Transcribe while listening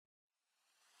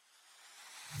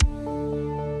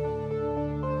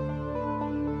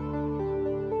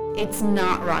It's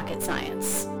not rocket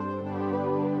science.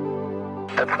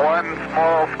 It's one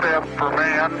small step for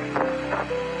man,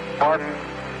 one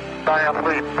giant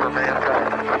leap for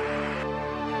mankind.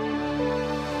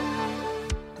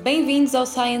 Bem-vindos ao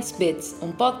Science Bits,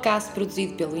 um podcast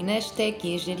produzido pelo Inestec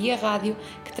e Engenharia Rádio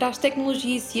que traz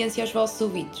tecnologia e ciência aos vossos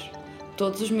ouvidos.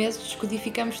 Todos os meses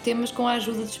descodificamos temas com a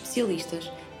ajuda de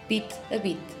especialistas, bit a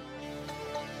bit.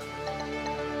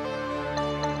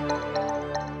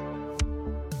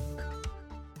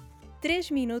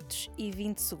 Três minutos e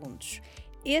 20 segundos.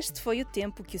 Este foi o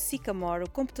tempo que o Sycamore, o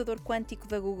computador quântico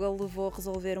da Google, levou a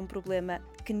resolver um problema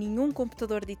que nenhum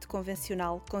computador dito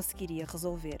convencional conseguiria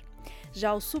resolver.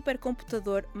 Já o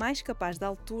supercomputador mais capaz da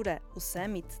altura, o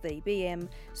Summit da IBM,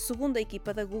 segundo a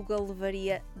equipa da Google,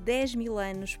 levaria 10 mil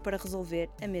anos para resolver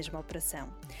a mesma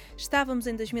operação. Estávamos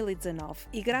em 2019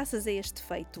 e, graças a este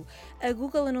feito, a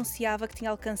Google anunciava que tinha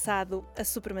alcançado a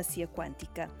supremacia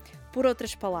quântica. Por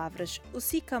outras palavras, o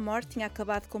Sycamore tinha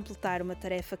acabado de completar uma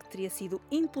tarefa que teria sido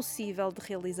impossível de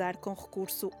realizar com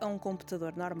recurso a um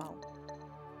computador normal.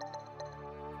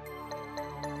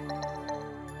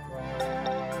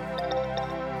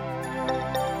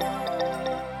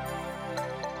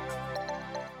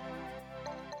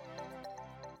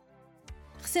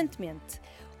 Recentemente,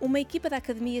 uma equipa da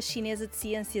Academia Chinesa de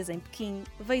Ciências em Pequim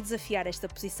veio desafiar esta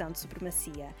posição de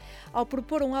supremacia, ao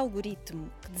propor um algoritmo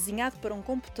que, desenhado para um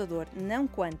computador não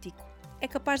quântico, é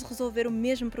capaz de resolver o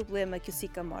mesmo problema que o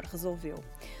Sycamore resolveu.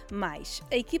 Mas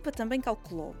a equipa também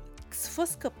calculou que, se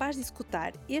fosse capaz de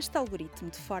executar este algoritmo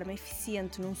de forma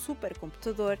eficiente num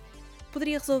supercomputador,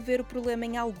 poderia resolver o problema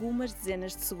em algumas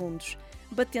dezenas de segundos,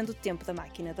 batendo o tempo da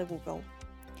máquina da Google.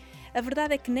 A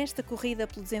verdade é que nesta corrida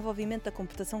pelo desenvolvimento da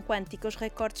computação quântica, os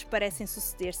recordes parecem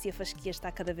suceder-se e a fasquia está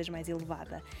cada vez mais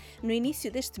elevada. No início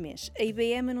deste mês, a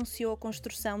IBM anunciou a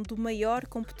construção do maior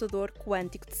computador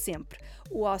quântico de sempre,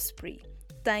 o Osprey.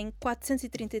 Tem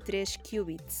 433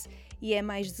 qubits e é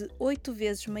mais de 8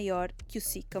 vezes maior que o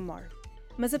Sycamore.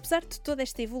 Mas apesar de toda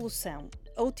esta evolução,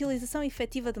 a utilização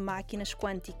efetiva de máquinas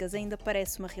quânticas ainda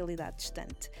parece uma realidade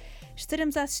distante.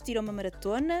 Estaremos a assistir a uma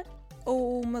maratona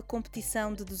ou uma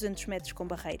competição de 200 metros com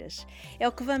barreiras? É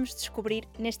o que vamos descobrir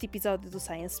neste episódio do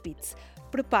Science Bits.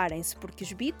 Preparem-se, porque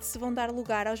os bits vão dar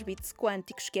lugar aos bits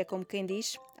quânticos, que é como quem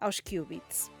diz, aos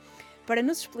qubits. Para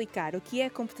nos explicar o que é a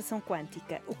computação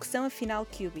quântica, o que são afinal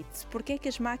qubits, porque é que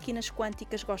as máquinas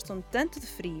quânticas gostam tanto de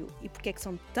frio e porque é que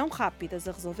são tão rápidas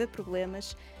a resolver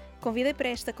problemas, convidei para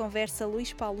esta conversa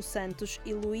Luís Paulo Santos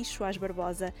e Luís Soares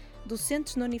Barbosa,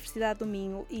 docentes na Universidade do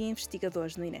Minho e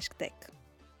investigadores no Inestec.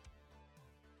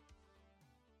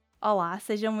 Olá,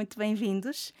 sejam muito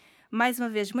bem-vindos. Mais uma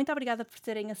vez, muito obrigada por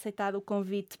terem aceitado o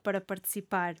convite para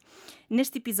participar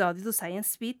neste episódio do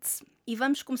Science Bits e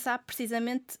vamos começar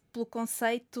precisamente pelo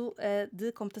conceito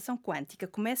de computação quântica.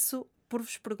 Começo por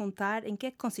vos perguntar em que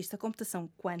é que consiste a computação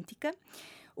quântica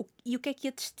e o que é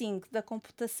a distingue da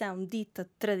computação dita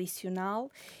tradicional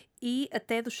e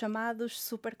até dos chamados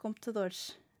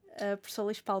supercomputadores. Professor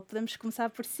Luís Paulo, podemos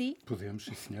começar por si? Podemos,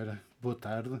 sim senhora. Boa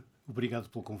tarde, obrigado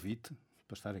pelo convite.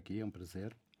 Para estar aqui, é um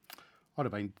prazer. Ora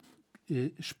bem,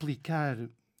 explicar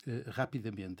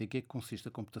rapidamente em que é que consiste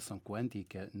a computação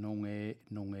quântica não é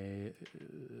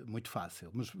muito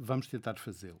fácil, mas vamos tentar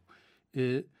fazê-lo.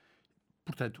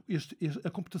 Portanto, a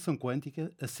computação quântica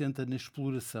assenta na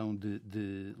exploração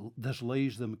das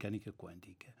leis da mecânica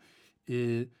quântica,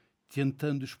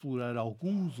 tentando explorar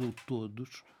alguns ou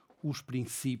todos os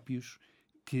princípios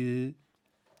que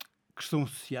estão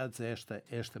associados a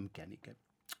esta mecânica.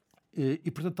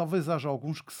 E, portanto, talvez haja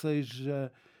alguns que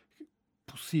seja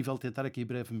possível tentar aqui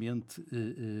brevemente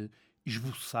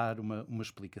esboçar uma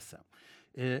explicação.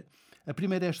 A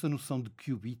primeira é esta noção de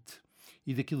qubit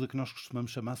e daquilo que nós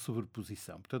costumamos chamar de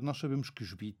sobreposição. Portanto, nós sabemos que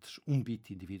os bits, um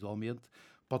bit individualmente,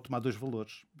 pode tomar dois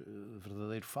valores,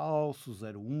 verdadeiro falso,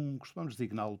 0, 1, costumamos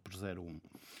designá-lo por 0, 1.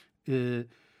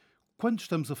 Quando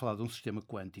estamos a falar de um sistema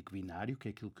quântico binário, que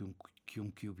é aquilo que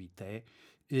um qubit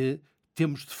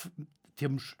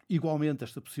temos igualmente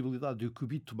esta possibilidade de o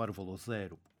qubit tomar o valor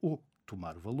 0 ou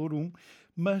tomar o valor 1,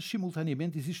 mas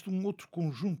simultaneamente existe um outro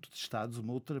conjunto de estados,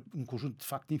 um conjunto de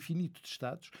facto infinito de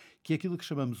estados, que é aquilo que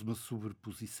chamamos uma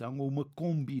sobreposição ou uma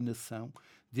combinação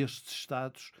destes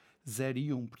estados 0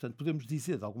 e 1. Portanto, podemos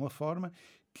dizer de alguma forma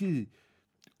que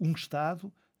um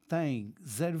estado tem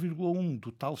 0,1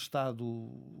 do tal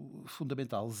estado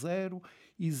fundamental 0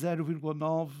 e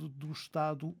 0,9 do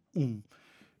estado 1.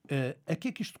 A que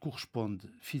é que isto corresponde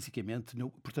fisicamente?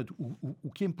 Portanto,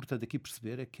 o que é importante aqui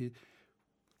perceber é que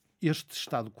este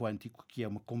estado quântico, que é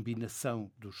uma combinação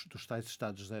dos tais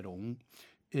estados 0 a 1,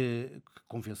 que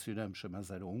convencionamos chamar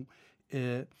 0 a 1,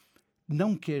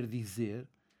 não quer dizer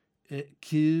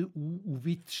que o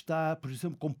bit está, por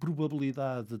exemplo, com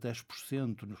probabilidade de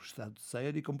 10% no estado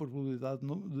 0 e com probabilidade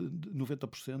de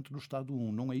 90% no estado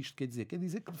 1. Não é isto que quer dizer. Quer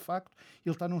dizer que, de facto,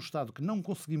 ele está num estado que não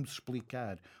conseguimos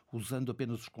explicar usando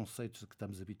apenas os conceitos a que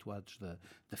estamos habituados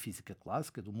da física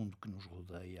clássica, do mundo que nos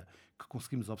rodeia, que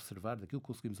conseguimos observar, daquilo que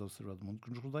conseguimos observar do mundo que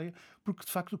nos rodeia, porque,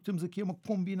 de facto, o que temos aqui é uma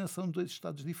combinação de dois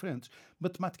estados diferentes.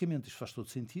 Matematicamente, isto faz todo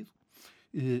sentido.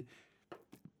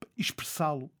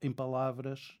 Expressá-lo em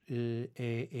palavras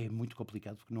é muito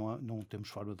complicado, porque não temos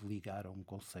forma de ligar a um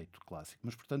conceito clássico.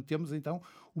 Mas, portanto, temos, então,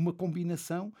 uma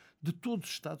combinação de todos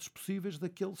os estados possíveis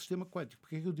daquele sistema quântico.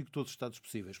 Porquê é que eu digo todos os estados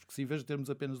possíveis? Porque se, em vez de termos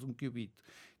apenas um qubit,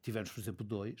 tivermos, por exemplo,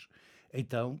 2,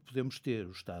 então podemos ter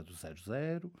o estado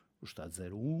 00, o estado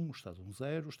 01, o estado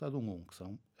 10, o estado 11, que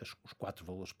são os 4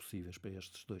 valores possíveis para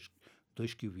estes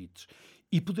dois qubits.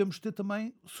 E podemos ter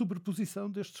também sobreposição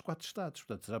destes 4 estados.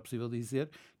 Portanto, será possível dizer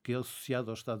que associado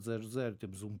ao estado 00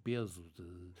 temos um peso de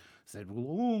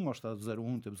 0,1, ao estado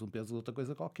 01 temos um peso de outra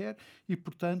coisa qualquer, e,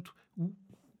 portanto,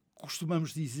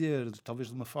 costumamos dizer, talvez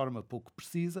de uma forma pouco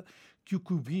precisa, que o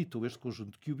qubit, ou este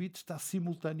conjunto de qubits, está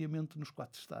simultaneamente nos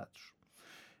 4 estados.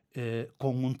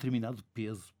 Com um determinado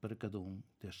peso para cada um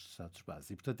destes estados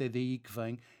base. E, portanto, é daí que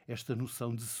vem esta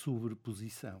noção de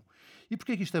sobreposição. E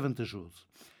porquê é que isto é vantajoso?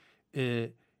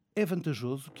 É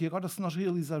vantajoso que agora, se nós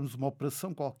realizarmos uma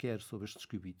operação qualquer sobre estes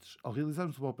qubits, ao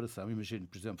realizarmos uma operação, imagine,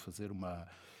 por exemplo,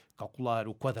 calcular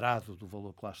o quadrado do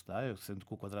valor que lá está, sendo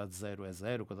que o quadrado de 0 é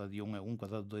 0, o quadrado de 1 é 1, o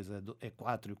quadrado de 2 é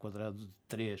 4 e o quadrado de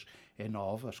 3 é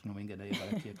 9, acho que não me enganei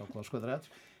agora aqui a calcular os quadrados,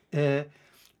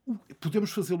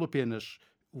 podemos fazê-lo apenas,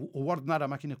 ou ordenar a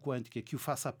máquina quântica que o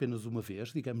faça apenas uma vez,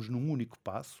 digamos, num único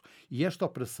passo, e esta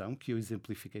operação, que eu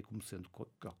exemplifiquei como sendo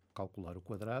calcular o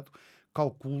quadrado,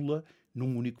 calcula,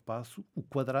 num único passo, o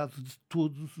quadrado de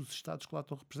todos os estados que lá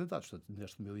estão representados. Portanto,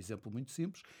 neste meu exemplo muito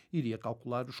simples, iria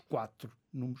calcular os 4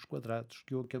 números quadrados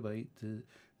que eu acabei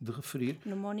de referir.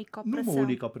 Numa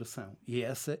única operação. E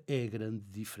essa é a grande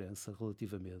diferença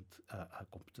relativamente à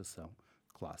computação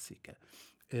clássica.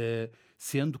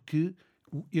 Sendo que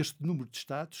este número de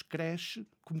estados cresce,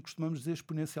 como costumamos dizer,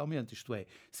 exponencialmente. Isto é,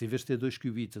 se em vez de ter 2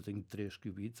 qubits eu tenho 3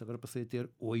 qubits, agora passei a ter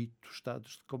 8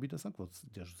 estados de combinação,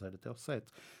 desde o 0 até o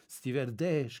 7. Se tiver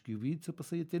 10 qubits, eu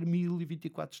passei a ter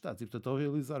 1024 estados. E, portanto, ao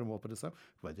realizar uma operação,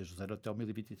 vai desde o 0 até o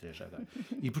 1023 já agora.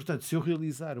 E, portanto, se eu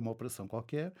realizar uma operação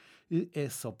qualquer,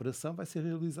 essa operação vai ser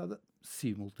realizada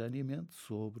simultaneamente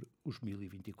sobre os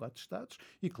 1024 estados.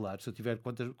 E, claro, se eu tiver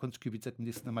quantos qubits é que me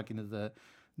disse na máquina da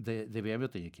IBM, eu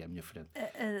tenho aqui à minha frente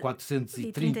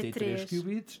 433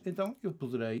 qubits, então eu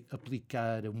poderei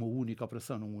aplicar uma única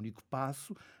operação num único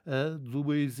passo a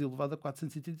 2 elevado a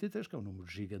 433, que é um número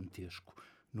gigantesco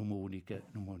numa única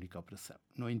operação.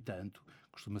 No entanto,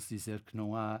 costuma-se dizer que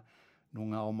não há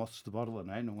almoços de borla,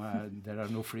 não é? There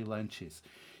are no free lunches.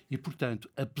 E,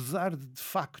 portanto, apesar de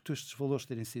facto estes valores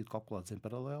terem sido calculados em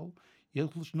paralelo,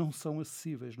 eles não são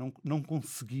acessíveis, não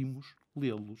conseguimos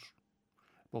lê-los.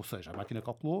 Ou seja, a máquina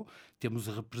calculou, temos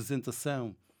a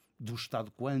representação do estado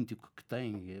quântico que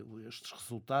tem estes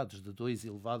resultados de 2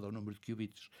 elevado ao número de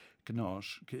qubits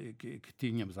que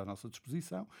tínhamos à nossa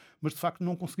disposição, mas de facto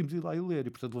não conseguimos ir lá e ler. E,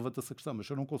 portanto, levanta-se a questão, mas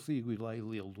se eu não consigo ir lá e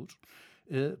lê-los,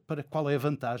 para qual é a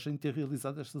vantagem de ter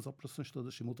realizado estas operações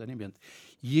todas simultaneamente?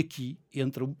 E aqui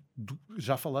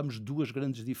já falamos de 2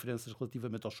 grandes diferenças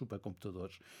relativamente aos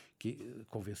supercomputadores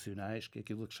convencionais, que é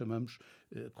aquilo que chamamos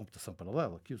computação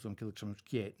paralela, que usam aquilo que chamamos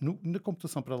na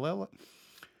computação paralela,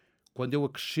 quando eu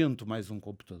acrescento mais um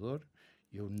computador,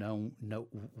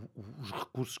 os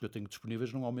recursos que eu tenho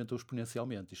disponíveis não aumentam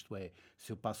exponencialmente. Isto é,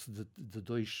 se eu passo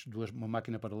uma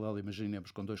máquina paralela,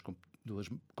 imaginemos, com dois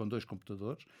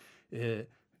computadores,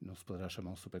 não se poderá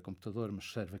chamar um supercomputador, mas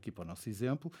serve aqui para o nosso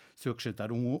exemplo, se eu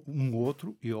acrescentar um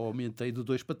outro, eu aumentei de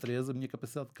 2 para 3 a minha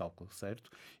capacidade de cálculo, certo?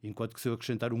 Enquanto que se eu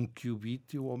acrescentar um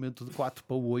qubit, eu aumento de 4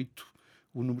 para 8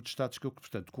 o número de estados que eu...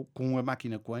 Portanto, com a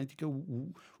máquina quântica,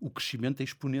 o crescimento é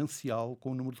exponencial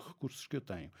com o número de recursos que eu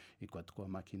tenho. Enquanto com a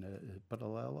máquina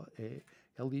paralela é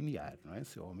linear, não é?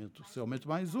 Se eu aumento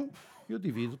mais um, eu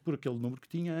divido por aquele número que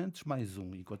tinha antes, mais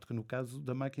um. Enquanto que no caso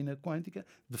da máquina quântica,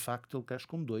 de facto, ele cresce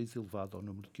com 2 elevado ao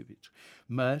número de qubits.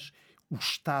 Mas o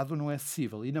estado não é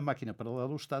acessível. E na máquina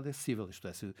paralela o estado é acessível. Isto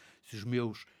é, se os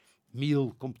meus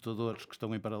 1000 computadores que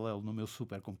estão em paralelo no meu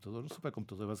supercomputador. O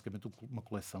supercomputador é basicamente uma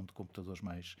coleção de computadores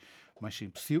mais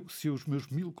simples. Se os meus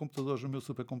 1000 computadores no meu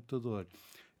supercomputador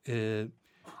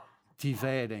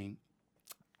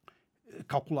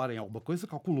calcularem alguma coisa,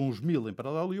 calculam os 1000 em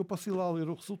paralelo e eu posso ir lá ler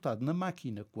o resultado. Na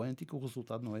máquina quântica o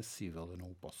resultado não é acessível, eu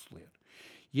não o posso ler.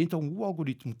 E então o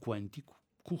algoritmo quântico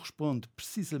corresponde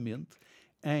precisamente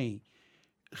em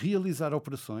realizar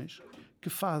operações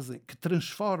que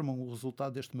transformam o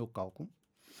resultado deste meu cálculo,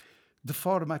 de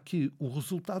forma a que o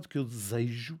resultado que eu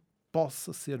desejo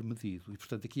possa ser medido. E,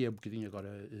 portanto, aqui é um bocadinho agora,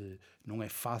 não é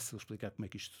fácil explicar como é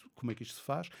que isto se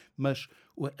faz, mas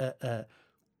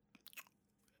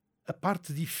a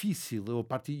parte difícil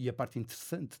e a parte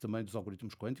interessante também dos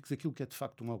algoritmos quânticos, aquilo que é de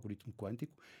facto um algoritmo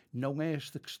quântico, não é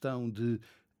esta questão de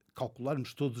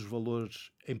calcularmos todos os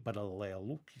valores em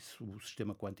paralelo, que isso o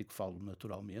sistema quântico fala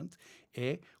naturalmente,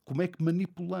 é como é que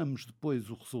manipulamos depois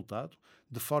o resultado,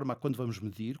 de forma a quando vamos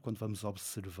medir, quando vamos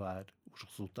observar os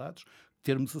resultados,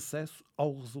 termos acesso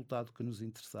ao resultado que nos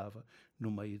interessava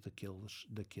no meio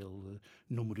daquele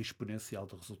número exponencial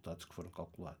de resultados que foram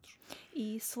calculados.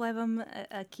 E isso leva-me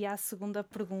aqui à segunda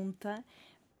pergunta,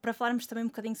 para falarmos também um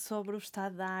bocadinho sobre o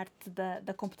estado da arte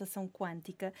da computação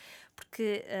quântica,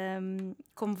 porque,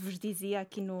 como vos dizia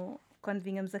aqui quando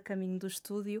vínhamos a caminho do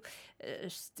estúdio,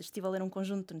 estive a ler um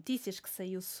conjunto de notícias que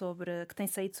tem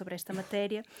saído sobre esta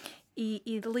matéria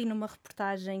e li numa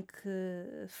reportagem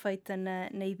feita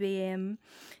na IBM,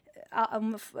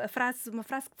 uma frase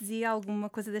que dizia alguma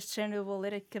coisa deste género. Eu vou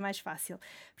ler aqui que é mais fácil.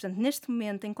 Portanto, neste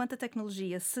momento, enquanto a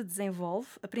tecnologia se desenvolve,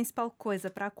 a principal coisa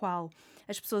para a qual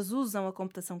as pessoas usam a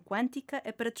computação quântica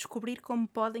é para descobrir como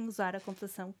podem usar a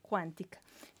computação quântica.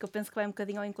 Que eu penso que vai um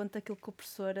bocadinho ao encontro daquilo que o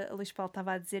professor Luís Paulo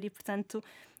estava a dizer e, portanto,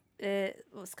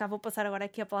 se cá vou passar agora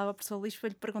aqui a palavra ao professor Luís para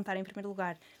lhe perguntar, em primeiro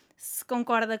lugar, se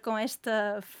concorda com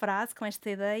esta frase, com esta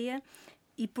ideia,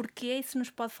 e porquê, se nos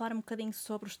pode falar um bocadinho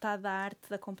sobre o estado da arte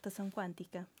da computação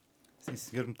quântica. Sim,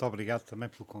 senhor, muito obrigado também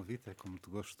pelo convite, é com muito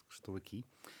gosto que estou aqui.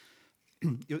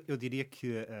 Eu diria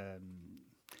que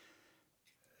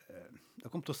a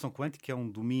computação quântica é um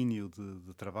domínio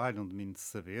de trabalho, um domínio de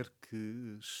saber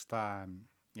que está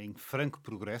em franco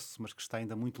progresso, mas que está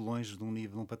ainda muito longe de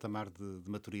um patamar de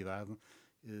maturidade,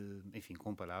 enfim,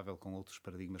 comparável com outros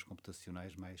paradigmas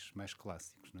computacionais mais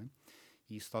clássicos, não é?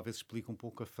 E isso talvez explique um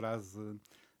pouco a frase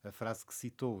que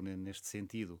citou, né, neste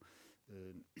sentido.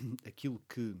 Aquilo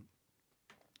que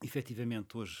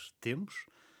efetivamente hoje temos,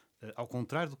 ao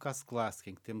contrário do caso clássico,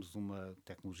 em que temos uma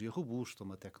tecnologia robusta,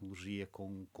 uma tecnologia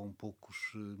com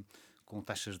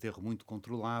taxas de erro muito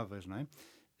controláveis, não é?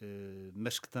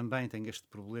 Mas que também tem este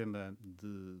problema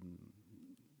de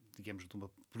uma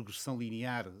progressão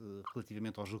linear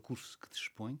relativamente aos recursos que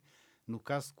dispõe. No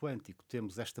caso quântico,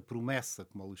 temos esta promessa,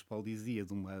 como o Luís Paulo dizia,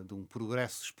 de um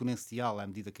progresso exponencial à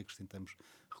medida que acrescentamos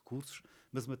recursos,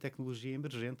 mas uma tecnologia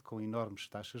emergente com enormes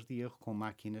taxas de erro, com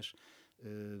máquinas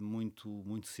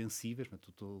muito sensíveis.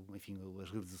 Enfim,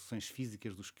 as realizações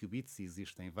físicas dos qubits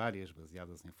existem várias,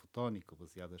 baseadas em fotónica,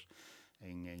 baseadas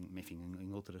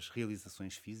em outras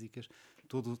realizações físicas.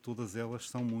 Todas elas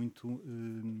são muito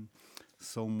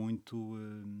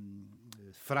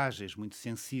frágeis, muito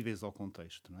sensíveis ao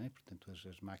contexto, não é? Portanto,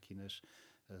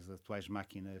 as atuais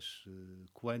máquinas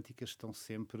quânticas estão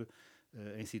sempre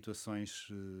em situações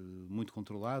muito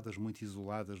controladas, muito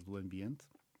isoladas do ambiente.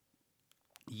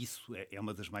 E isso é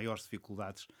uma das maiores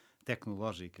dificuldades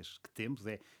tecnológicas que temos,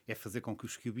 é fazer com que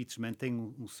os qubits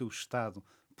mantenham o seu estado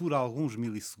por alguns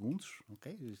milissegundos.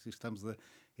 Okay?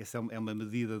 Essa é uma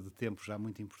medida de tempo já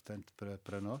muito importante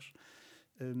para nós.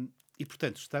 E,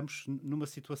 portanto, estamos numa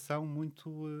situação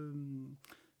muito,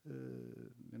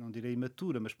 eu não direi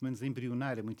imatura, mas pelo menos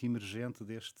embrionária, muito emergente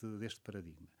deste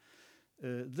paradigma.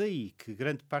 Daí que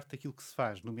grande parte daquilo que se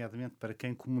faz, nomeadamente para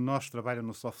quem, como nós, trabalha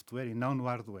no software e não no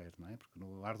hardware, não é? Porque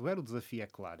no hardware o desafio é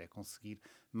claro, é conseguir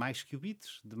mais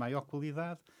qubits de maior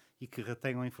qualidade e que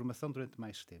retenham a informação durante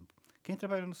mais tempo. Quem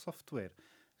trabalha no software,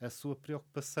 a sua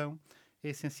preocupação é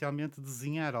essencialmente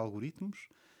desenhar algoritmos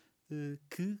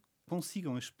que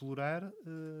consigam explorar,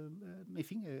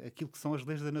 enfim, aquilo que são as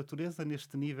leis da natureza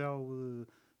neste nível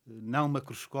não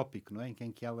macroscópico, não é?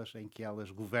 em que elas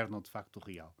governam de facto o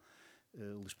real.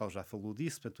 O Luís Paulo já falou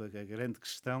disso, portanto, a grande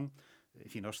questão,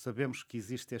 enfim, nós sabemos que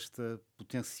existe este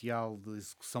potencial de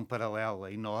execução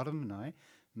paralela enorme, não é?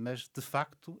 Mas, de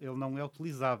facto, ele não é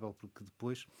utilizável, porque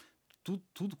depois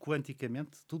tudo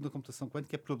quanticamente, tudo na computação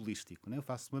quântica é probabilístico, não é? Eu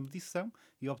faço uma medição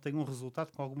e obtenho um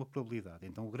resultado com alguma probabilidade.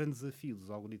 Então, o grande desafio dos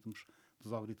algoritmos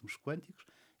quânticos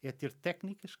é ter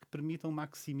técnicas que permitam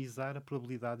maximizar a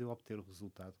probabilidade de eu obter o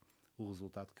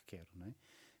resultado que quero, não é?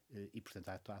 E,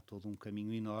 portanto, há todo um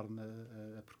caminho enorme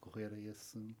a percorrer a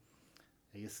esse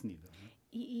nível. Não é?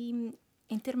 E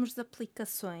em termos de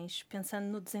aplicações, pensando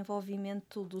no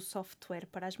desenvolvimento do software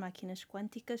para as máquinas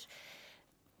quânticas,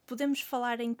 podemos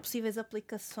falar em possíveis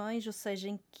aplicações, ou seja,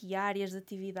 em que áreas de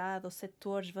atividade ou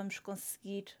setores vamos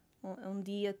conseguir um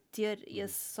dia ter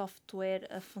esse software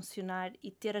a funcionar e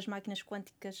ter as máquinas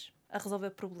quânticas a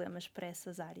resolver problemas para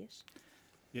essas áreas?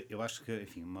 Eu acho que,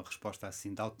 enfim, uma resposta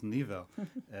assim de alto nível,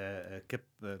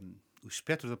 o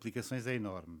espectro de aplicações é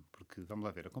enorme, porque, vamos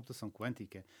lá ver, a computação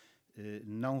quântica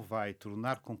não vai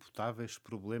tornar computáveis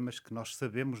problemas que nós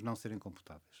sabemos não serem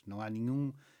computáveis. Não há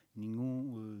nenhum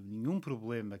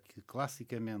problema que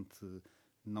classicamente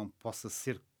não possa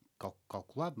ser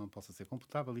calculado, não possa ser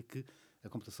computável e que a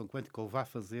computação quântica o vá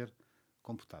fazer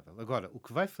computável. Agora, o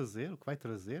que vai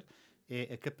trazer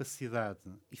é a capacidade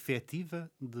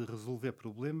efetiva de resolver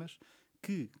problemas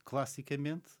que,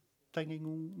 classicamente, têm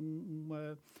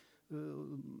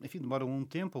enfim, demoram um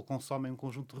tempo ou consomem um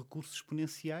conjunto de recursos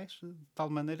exponenciais de tal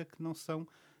maneira que não são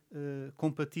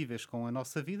compatíveis com a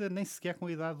nossa vida, nem sequer com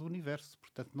a idade do universo.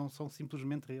 Portanto, não são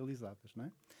simplesmente realizáveis, não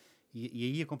é? E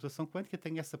aí a computação quântica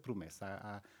tem essa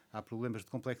promessa. Há problemas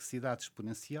de complexidade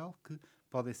exponencial que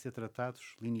podem ser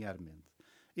tratados linearmente.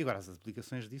 E agora as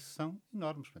aplicações disso são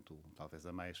enormes. Portanto, talvez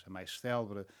a mais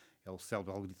célebre é o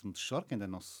célebre algoritmo de Shor, que ainda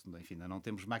não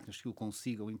temos máquinas que o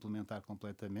consigam implementar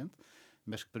completamente,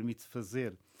 mas que permite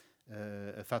fazer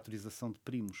a fatorização de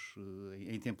primos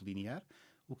em tempo linear,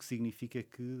 o que significa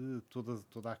que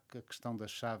toda a questão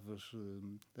das chaves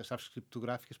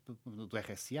criptográficas do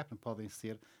RSA podem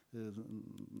ser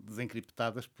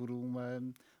desencriptadas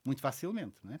muito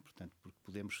facilmente, não é? Portanto, porque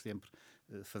podemos sempre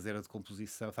fazer a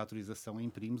decomposição, a fatorização em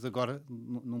primos, agora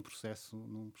num processo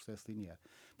linear.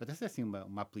 Portanto, essa é assim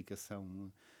uma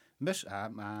aplicação, mas há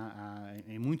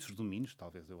em muitos domínios,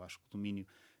 talvez eu acho que o domínio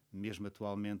mesmo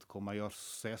atualmente com maior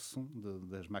sucesso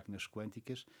das máquinas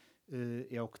quânticas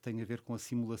é o que tem a ver com a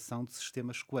simulação de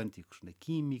sistemas quânticos, na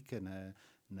química,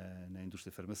 na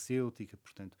indústria farmacêutica,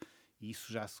 portanto,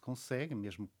 isso já se consegue,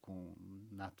 mesmo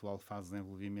na atual fase de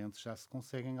desenvolvimento, já se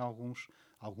conseguem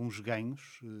alguns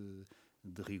ganhos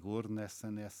de rigor nessa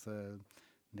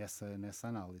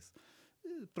análise.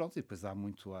 Pronto, e depois há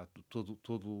todo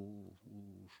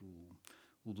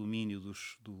o domínio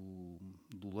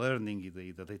do learning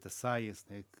e da data science,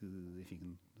 né, que,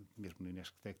 enfim, mesmo no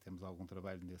Inesctec temos algum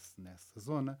trabalho nessa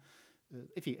zona.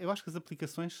 Enfim, eu acho que as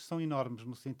aplicações são enormes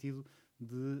no sentido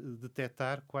de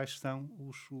detectar quais são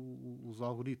os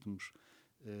algoritmos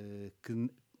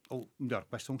ou melhor,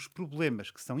 quais são os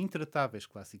problemas que são intratáveis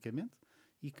classicamente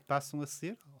e que passam a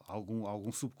ser,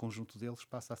 algum subconjunto deles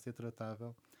passa a ser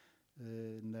tratável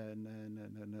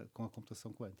com a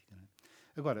computação quântica. Não é?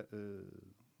 Agora,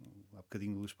 há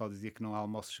bocadinho o Luís Paulo dizia que não há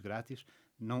almoços grátis,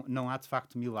 não há de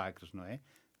facto milagres, não é?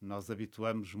 Nós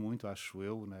habituamos muito, acho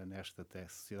eu, nesta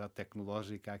sociedade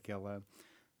tecnológica, àquela,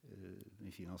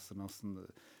 enfim, não se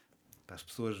para as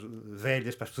pessoas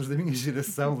velhas, para as pessoas da minha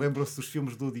geração, lembram-se dos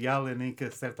filmes do Woody Allen em que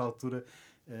a certa altura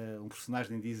um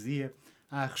personagem dizia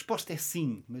a resposta é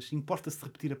sim, mas importa-se de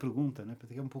repetir a pergunta, não é?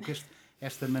 É um pouco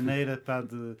esta maneira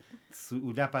de se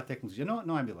olhar para a tecnologia.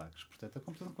 Não há milagres. Portanto, a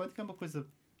computação quântica é uma coisa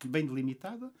bem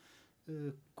delimitada,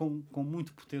 com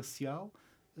muito potencial,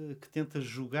 que tenta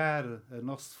jogar a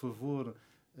nosso favor,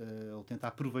 ou tenta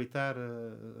aproveitar,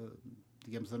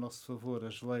 digamos, a nosso favor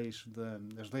as leis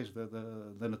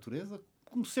da natureza,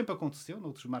 como sempre aconteceu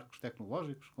noutros marcos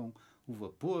tecnológicos, com o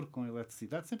vapor, com a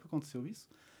eletricidade, sempre aconteceu isso.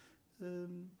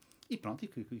 E pronto, e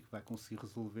que vai conseguir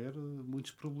resolver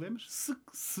muitos problemas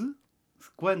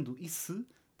quando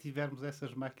tivermos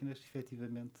essas máquinas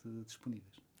efetivamente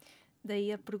disponíveis.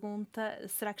 Daí a pergunta,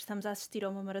 será que estamos a assistir a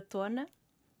uma maratona?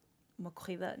 Uma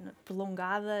corrida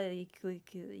prolongada e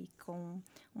com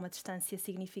uma distância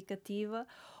significativa,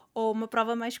 ou uma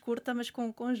prova mais curta, mas com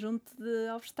um conjunto de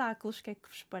obstáculos? O que é que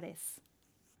vos parece?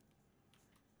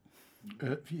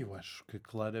 Eu acho que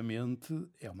claramente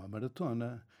é uma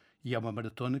maratona. E é uma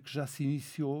maratona que já se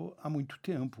iniciou há muito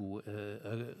tempo.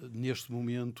 Neste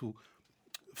momento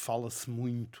fala-se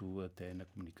muito, até na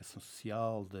comunicação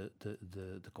social,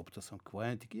 da computação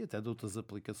quântica e até de outras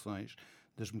aplicações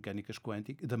da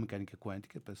mecânica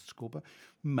quântica, peço desculpa,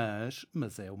 mas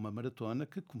é uma maratona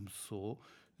que começou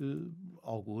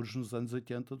alguns nos anos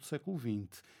 80 do século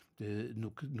XX, no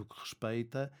que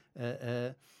respeita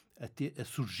a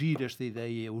surgir esta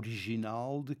ideia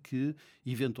original de que,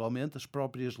 eventualmente, as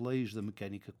próprias leis da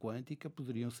mecânica quântica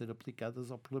poderiam ser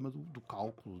aplicadas ao problema do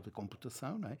cálculo, da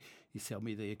computação, não é? Isso é uma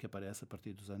ideia que aparece a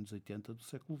partir dos anos 80 do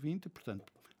século XX,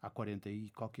 portanto, há 40 e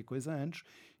qualquer coisa anos,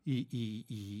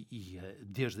 e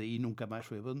desde aí nunca mais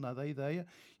foi abandonada a ideia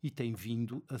e tem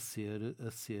vindo a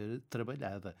ser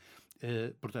trabalhada.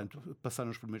 Portanto, passaram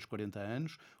os primeiros 40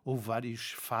 anos, houve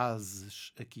várias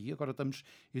fases aqui. Agora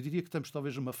eu diria que estamos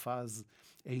talvez numa fase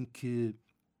em que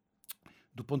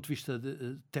do ponto de vista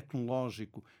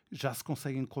tecnológico, já se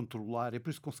conseguem controlar. É por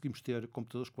isso que conseguimos ter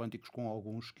computadores quânticos com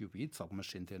alguns qubits, algumas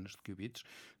centenas de qubits.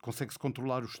 Consegue-se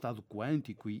controlar o estado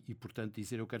quântico e, portanto,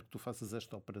 dizer eu quero que tu faças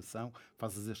esta operação,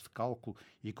 faças este cálculo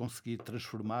e conseguir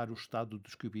transformar o estado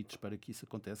dos qubits para que isso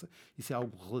aconteça. Isso é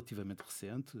algo relativamente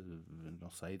recente,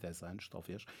 não sei, 10 anos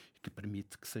talvez, que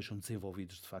permite que sejam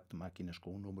desenvolvidos, de facto, máquinas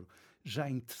com um número já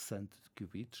interessante de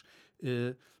qubits.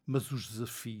 Mas os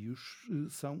desafios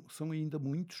são ainda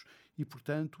muitos e,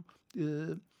 portanto,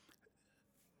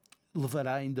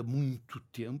 levará ainda muito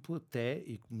tempo até,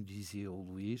 e como dizia o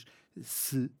Luís,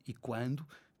 se e quando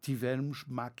tivermos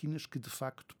máquinas que de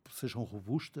facto sejam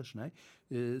robustas, não é?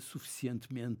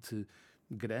 Suficientemente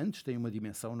grandes, têm uma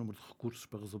dimensão, um número de recursos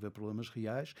para resolver problemas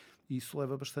reais, e isso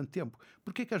leva bastante tempo.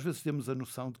 Porquê é que às vezes temos a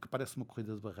noção de que parece uma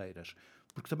corrida de barreiras?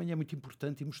 Porque também é muito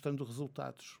importante ir mostrando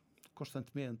resultados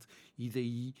constantemente. E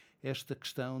daí esta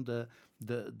questão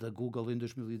da Google em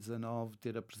 2019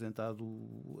 ter apresentado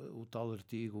o tal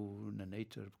artigo na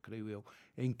Nature, creio eu,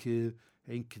 em que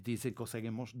dizem que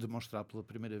conseguem demonstrar pela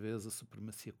primeira vez a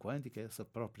supremacia quântica. Essa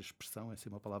própria expressão, essa é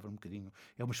uma palavra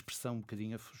é uma expressão um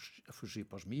bocadinho a fugir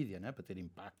para os mídias, né, para ter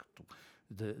impacto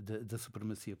da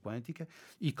supremacia quântica.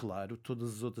 E, claro,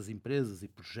 todas as outras empresas e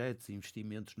projetos e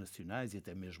investimentos nacionais e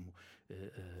até mesmo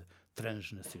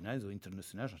transnacionais ou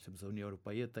internacionais. Nós temos a União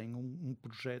Europeia, tem um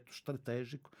projeto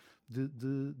estratégico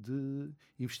de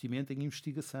investimento em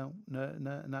investigação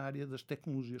na área das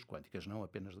tecnologias quânticas, não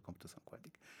apenas da computação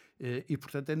quântica. E,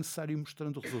 portanto, é necessário ir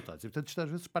mostrando resultados. E, portanto, isto às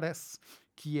vezes parece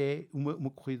que é uma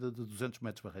corrida de 200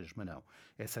 metros de barreiras, mas não.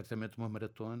 É certamente uma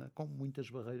maratona com muitas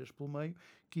barreiras pelo meio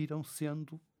que irão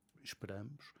sendo,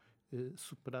 esperamos,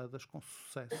 superadas com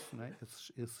sucesso, não é?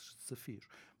 esses desafios.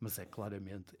 Mas é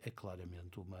claramente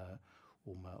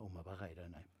uma barreira,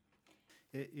 não é?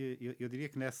 Eu diria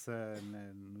que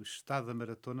no estado da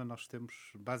maratona nós temos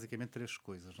basicamente 3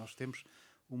 coisas. Nós temos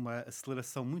uma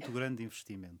aceleração muito grande de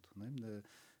investimento, não é?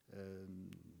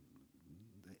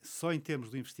 Só em termos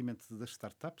do investimento das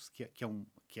startups, que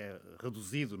é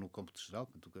reduzido no cômputo geral,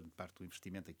 portanto, grande parte do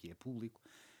investimento aqui é público,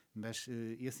 mas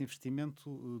esse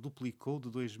investimento duplicou de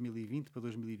 2020 para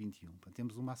 2021. Portanto,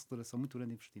 temos uma aceleração muito grande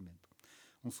de investimento.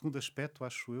 Um segundo aspecto,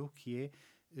 acho eu, que é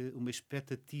uma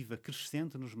expectativa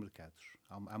crescente nos mercados.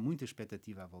 Há muita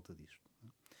expectativa à volta disto.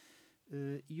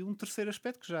 E um terceiro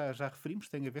aspecto que já referimos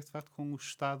tem a ver, de facto, com o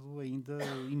estado ainda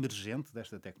emergente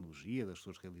desta tecnologia, das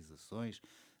suas realizações,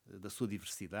 da sua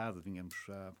diversidade. Vínhamos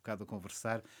há bocado a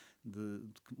conversar de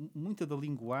que muita da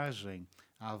linguagem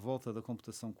à volta da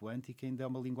computação quântica ainda é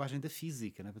uma linguagem da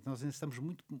física, né? Portanto, nós ainda estamos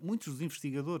muitos dos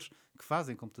investigadores que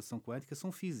fazem computação quântica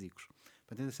são físicos.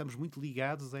 Portanto, ainda estamos muito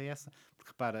ligados a essa,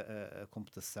 porque repara, a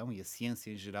computação e a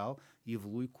ciência em geral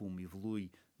evolui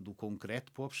do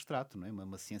concreto para o abstrato, não é?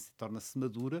 Uma ciência torna-se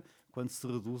madura quando se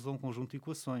reduz a um conjunto de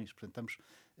equações. Portanto, estamos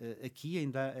aqui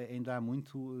ainda há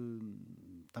muito,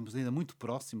 estamos ainda muito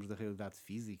próximos da realidade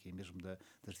física e mesmo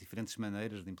das diferentes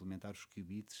maneiras de implementar os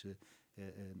qubits,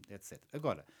 etc.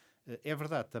 Agora, é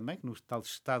verdade também que no tal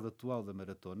estado atual da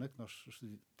maratona, que nós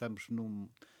estamos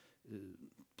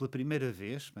pela primeira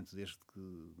vez, portanto, desde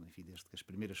que as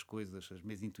primeiras coisas, as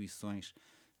primeiras intuições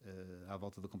à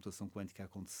volta da computação quântica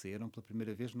aconteceram, pela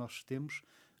primeira vez nós temos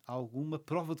alguma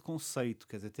prova de conceito,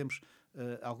 quer dizer, temos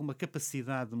alguma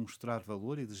capacidade de mostrar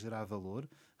valor e de gerar valor,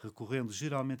 recorrendo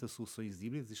geralmente a soluções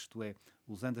híbridas, isto é,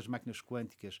 usando as máquinas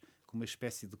quânticas como uma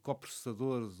espécie de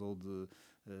coprocessadores ou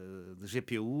de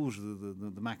GPUs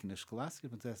de máquinas clássicas,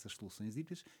 portanto, essas soluções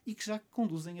híbridas, e que já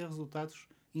conduzem a resultados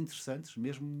interessantes,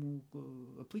 mesmo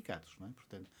aplicados, não é?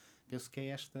 Portanto, penso que é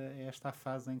esta a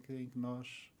fase em que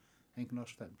nós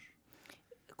estamos.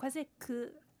 Quais é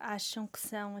que acham que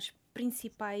são as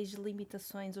principais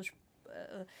limitações,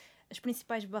 as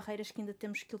principais barreiras que ainda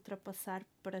temos que ultrapassar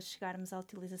para chegarmos à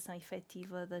utilização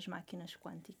efetiva das máquinas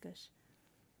quânticas?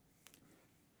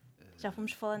 Já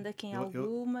fomos falando aqui em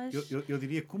algumas. Eu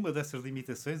diria que uma dessas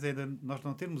limitações é nós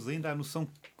não termos ainda a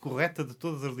noção correta de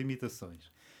todas as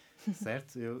limitações.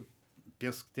 Certo? Eu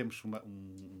penso que temos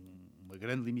uma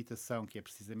grande limitação, que é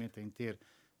precisamente em ter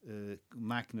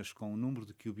máquinas com um número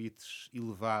de qubits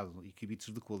elevado e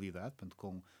qubits de qualidade, portanto,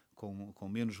 com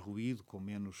menos ruído, com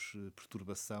menos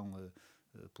perturbação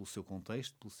pelo seu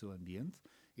contexto, pelo seu ambiente.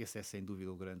 Esse é, sem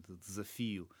dúvida, o grande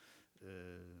desafio.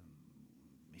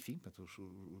 Enfim, portanto,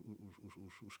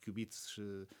 os qubits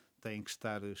têm que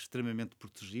estar extremamente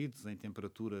protegidos em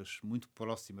temperaturas muito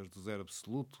próximas do zero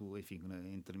absoluto, enfim,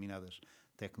 em determinadas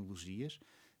tecnologias.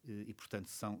 E, portanto,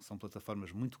 são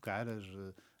plataformas muito caras,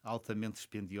 altamente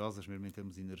dispendiosas, mesmo em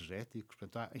termos energéticos.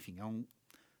 Portanto, há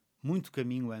muito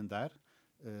caminho a andar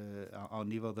ao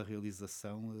nível da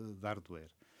realização de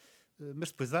hardware.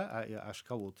 Mas depois acho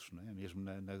que há outros, não é? Mesmo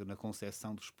na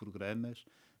concepção dos programas,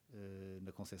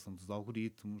 na concepção dos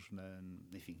algoritmos,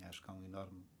 enfim, acho que há um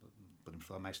enorme, podemos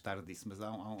falar mais tarde disso, mas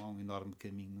há um enorme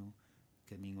caminho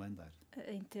a andar.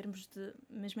 Em termos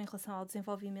mesmo em relação ao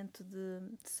desenvolvimento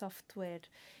de software,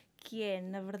 que é,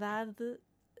 na verdade,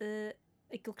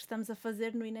 aquilo que estamos a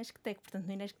fazer no INESC-TEC. Portanto,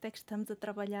 no INESC-TEC estamos a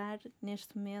trabalhar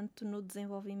neste momento no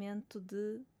desenvolvimento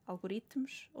de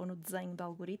algoritmos, ou no desenho de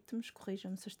algoritmos,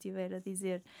 corrijam-me se eu estiver a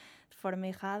dizer de forma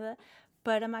errada,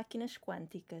 para máquinas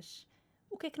quânticas.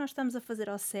 O que é que nós estamos a fazer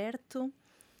ao certo?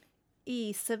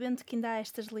 E, sabendo que ainda há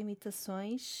estas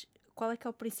limitações, qual é que é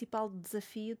o principal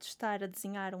desafio de estar a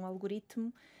desenhar um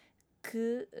algoritmo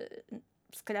que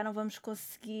se calhar não vamos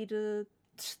conseguir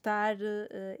testar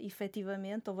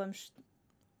efetivamente, ou vamos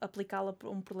aplicá-lo a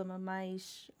um problema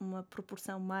uma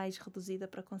proporção mais reduzida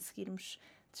para conseguirmos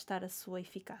testar a sua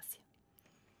eficácia?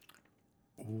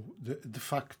 De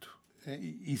facto,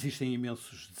 existem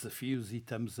imensos desafios e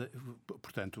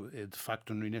portanto, de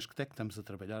facto, no INESC-TEC estamos a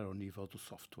trabalhar ao nível do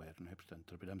software, não é? Portanto,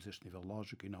 trabalhamos este nível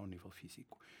lógico e não ao nível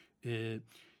físico.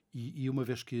 E uma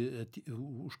vez que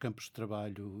os campos de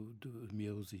trabalho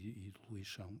meus e do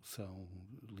Luís são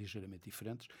ligeiramente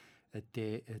diferentes,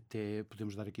 até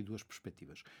podemos dar aqui duas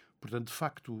perspectivas. Portanto, de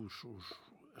facto,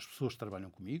 as pessoas que trabalham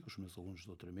comigo, os meus alunos de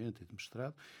doutoramento e de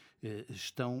mestrado,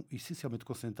 estão essencialmente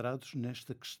concentrados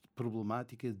nesta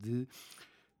problemática de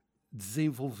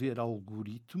desenvolver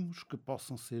algoritmos que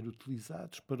possam ser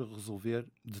utilizados para resolver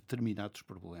determinados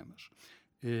problemas.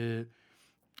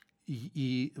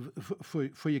 E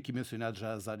foi aqui mencionado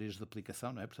já as áreas de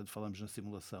aplicação, não é? Portanto, falamos na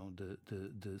simulação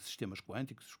de sistemas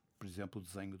quânticos, por exemplo, o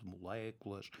desenho de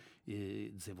moléculas,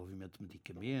 desenvolvimento de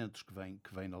medicamentos, que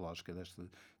vem na lógica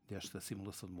desta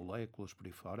simulação de moléculas, por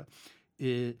aí fora.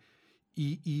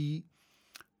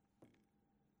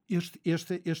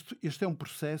 Este é um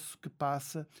processo que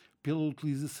passa pela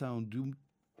utilização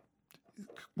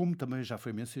como também já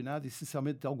foi mencionado,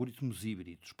 essencialmente de algoritmos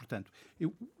híbridos. Portanto,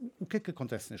 o que é que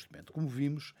acontece neste momento? Como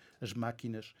vimos, as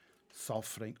máquinas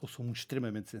sofrem ou são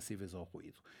extremamente sensíveis ao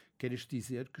ruído. Quer isto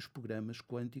dizer que os programas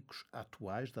quânticos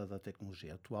atuais, dada a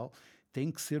tecnologia atual,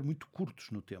 têm que ser muito curtos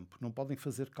no tempo. Não podem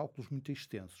fazer cálculos muito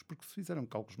extensos, porque se fizerem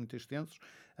cálculos muito extensos,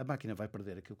 a máquina vai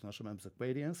perder aquilo que nós chamamos de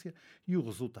coerência e o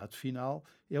resultado final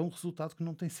é um resultado que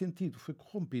não tem sentido, foi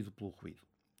corrompido pelo ruído.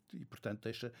 E, portanto,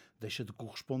 deixa de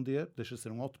corresponder, deixa de ser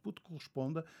um output que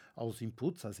corresponda aos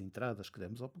inputs, às entradas que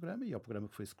demos ao programa e ao programa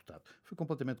que foi executado. Foi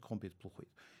completamente corrompido pelo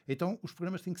ruído. Então, os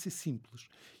programas têm que ser simples.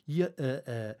 E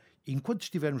enquanto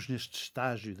estivermos neste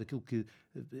estágio daquilo que,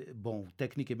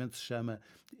 tecnicamente se chama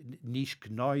NISQ,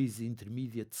 Noise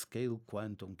Intermediate Scale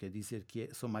Quantum, quer dizer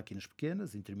que são máquinas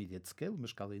pequenas, intermediate scale, uma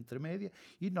escala intermédia,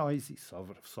 e noisy,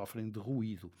 sofrem de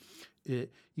ruído.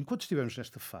 Enquanto estivermos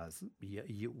nesta fase,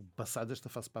 e o passar desta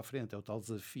fase para a frente é o tal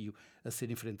desafio a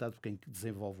ser enfrentado por quem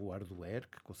desenvolve o hardware,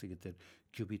 que consiga ter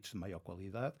qubits de maior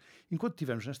qualidade, enquanto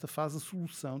estivermos nesta fase, a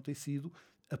solução tem sido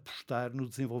apostar no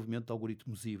desenvolvimento de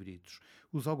algoritmos híbridos.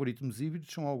 Os algoritmos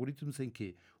híbridos são algoritmos em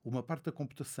que uma parte da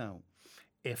computação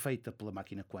é feita pela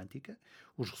máquina quântica,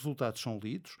 os resultados são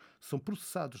lidos, são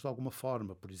processados de alguma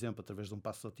forma, por exemplo, através de um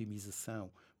passo de otimização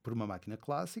por uma máquina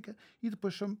clássica, e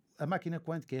depois a máquina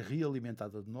quântica é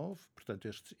realimentada de novo, portanto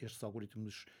estes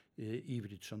algoritmos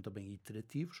híbridos são também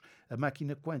iterativos, a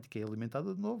máquina quântica é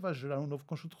alimentada de novo, vai gerar um novo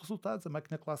conjunto de resultados, a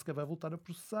máquina clássica vai voltar a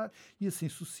processar, e assim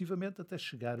sucessivamente até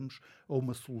chegarmos a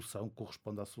uma solução que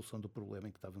corresponde à solução do problema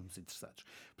em que estávamos interessados.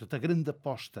 Portanto, a grande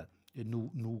aposta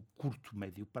no curto,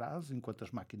 médio prazo, enquanto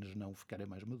as máquinas não ficarem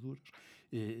mais maduras,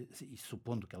 e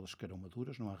supondo que elas ficarão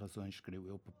maduras, não há razões, creio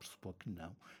eu, para pressupor que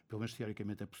não. Pelo menos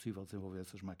teoricamente é possível desenvolver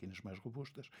essas máquinas mais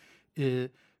robustas.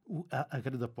 A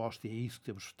grande aposta, e é isso que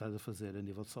temos estado a fazer a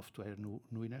nível de software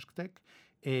no INESC-TEC,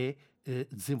 é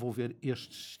desenvolver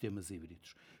estes sistemas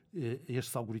híbridos,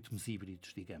 estes algoritmos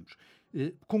híbridos, digamos.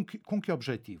 Com que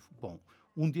objetivo? Bom,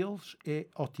 um deles é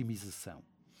a otimização.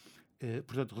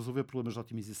 Portanto, resolver problemas de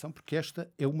otimização, porque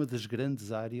esta é uma das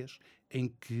grandes áreas em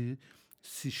que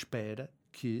se espera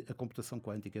que a computação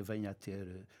quântica venha a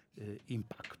ter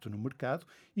impacto no mercado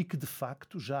e que, de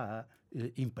facto, já há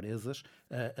empresas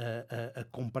a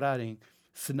comprarem,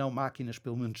 se não máquinas,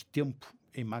 pelo menos tempo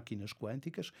em máquinas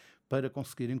quânticas, para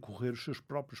conseguirem correr os seus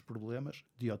próprios problemas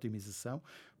de otimização,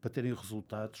 para terem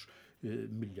resultados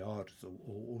melhores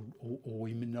ou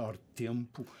em menor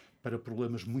tempo para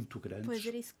problemas muito grandes. Pois,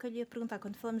 era isso que eu lhe ia perguntar.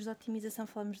 Quando falamos de otimização,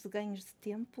 falamos de ganhos de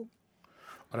tempo?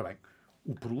 Ora bem,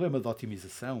 o problema da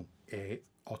otimização é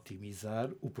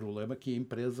otimizar o problema que a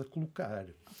empresa colocar.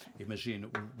 Okay.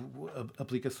 Imagino,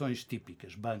 aplicações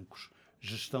típicas, bancos,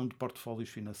 gestão de portfólios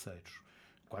financeiros.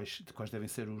 quais devem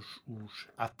ser os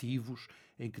ativos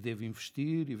em que deve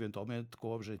investir, eventualmente com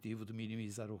o objetivo de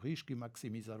minimizar o risco e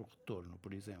maximizar o retorno,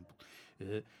 por exemplo.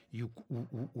 E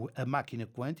a máquina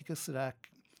quântica será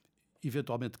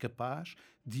eventualmente capaz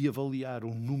de avaliar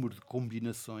um número de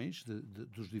combinações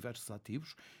dos diversos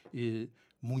ativos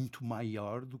muito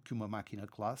maior do que uma máquina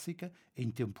clássica em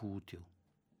tempo útil.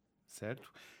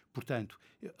 Certo? Portanto,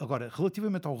 agora,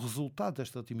 relativamente ao resultado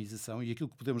desta otimização e aquilo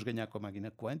que podemos ganhar com a máquina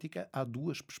quântica, há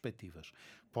duas perspectivas.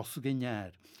 Posso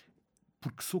ganhar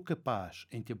porque sou capaz,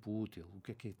 em tempo útil, o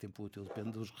que é tempo útil?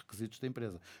 Depende dos requisitos da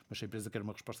empresa. Mas se a empresa quer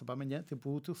uma resposta para amanhã,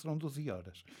 tempo útil serão 12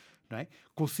 horas. Não é?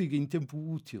 Consigo, em tempo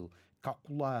útil,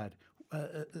 calcular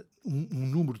um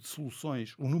número de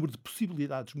soluções, um número de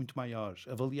possibilidades muito maiores,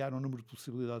 avaliar um número de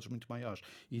possibilidades muito maiores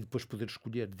e depois poder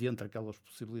escolher dentre aquelas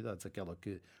possibilidades aquela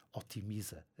que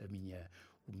otimiza a minha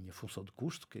função de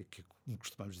custo, que como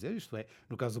costumamos dizer, isto é,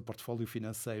 no caso do portfólio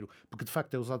financeiro, porque de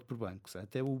facto é usado por bancos.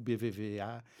 Até o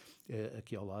BBVA,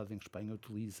 aqui ao lado, em Espanha,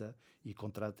 utiliza e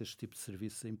contrata este tipo de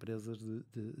serviços a empresas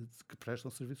que prestam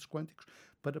serviços quânticos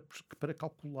para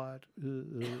calcular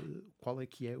qual é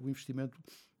que é o investimento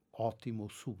ótimo ou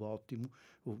subótimo,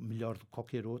 ou melhor do que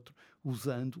qualquer outro,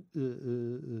 usando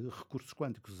recursos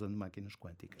quânticos, usando máquinas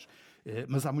quânticas.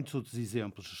 Mas há muitos outros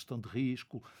exemplos: gestão de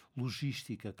risco,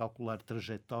 logística, calcular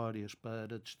trajetórias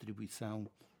para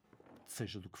distribuição,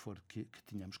 seja do que for que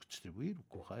tenhamos que distribuir, o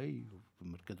correio, a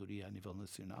mercadoria a nível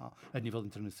nacional, a nível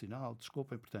internacional,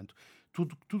 desculpem, portanto,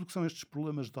 tudo que são estes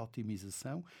problemas de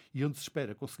otimização e onde se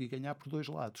espera conseguir ganhar por dois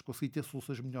lados, conseguir ter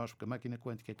soluções melhores, porque a máquina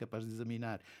quântica é capaz de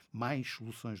examinar mais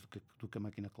soluções do que a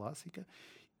máquina clássica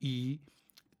e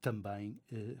também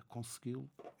consegui-lo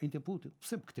em tempo útil.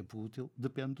 Sempre que tempo útil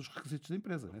depende dos requisitos da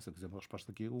empresa. Né? Se eu quiser uma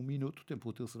resposta daqui a 1 minuto, tempo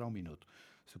útil será 1 minuto.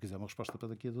 Se eu quiser uma resposta para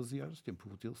daqui a 12 horas,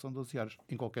 tempo útil são 12 horas.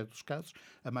 Em qualquer dos casos,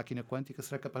 a máquina quântica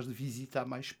será capaz de visitar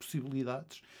mais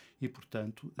possibilidades e,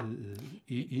 portanto,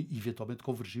 eventualmente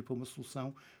convergir para uma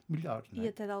solução melhor. E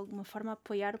até de alguma forma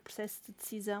apoiar o processo de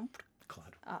decisão, porque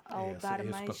claro, ao dar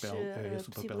mais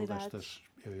possibilidades.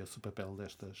 É esse o papel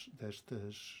destas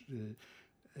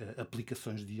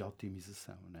aplicações de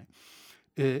otimização. Não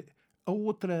é? A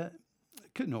outra,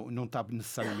 que não está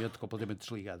necessariamente completamente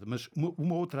desligada, mas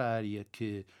uma outra área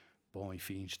que, bom,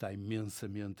 enfim,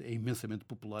 é imensamente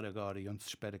popular agora e onde se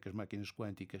espera que as máquinas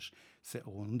quânticas,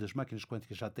 onde as máquinas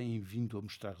quânticas já têm vindo a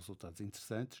mostrar resultados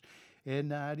interessantes, é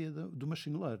na área do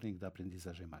machine learning, da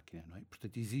aprendizagem máquina. Não é?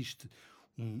 Portanto, existe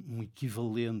um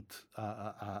equivalente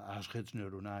às redes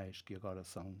neuronais que agora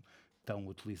são tão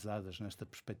utilizadas nesta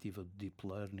perspectiva de deep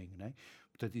learning, né?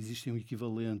 Portanto, existe um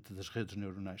equivalente das redes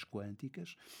neuronais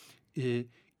quânticas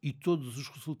e todos os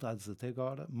resultados até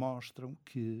agora mostram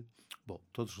que, bom,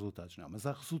 todos os resultados não, mas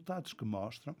há resultados que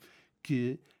mostram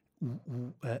que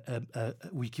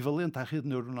o equivalente à rede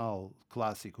neuronal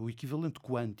clássica, o equivalente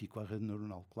quântico à rede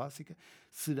neuronal clássica,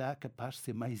 será capaz de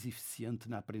ser mais eficiente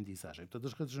na aprendizagem. Portanto,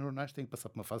 as redes neuronais têm que passar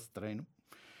por uma fase de treino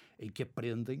em que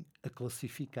aprendem a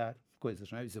classificar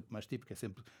coisas, não é? O exemplo mais típico é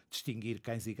sempre distinguir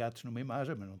cães e gatos numa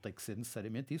imagem, mas não tem que ser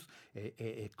necessariamente isso.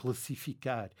 É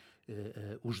classificar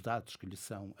os dados que lhe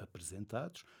são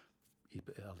apresentados. E,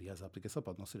 aliás, a aplicação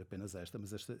pode não ser apenas esta,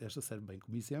 mas esta serve bem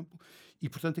como exemplo. E,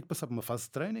 portanto, tem que passar por uma fase de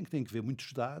treino em que tem que ver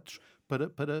muitos dados para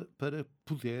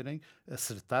poderem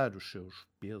acertar os seus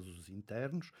pesos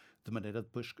internos, de maneira a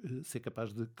depois ser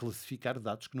capaz de classificar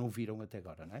dados que não viram até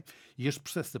agora. Não é? E este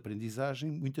processo de aprendizagem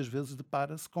muitas vezes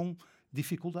depara-se com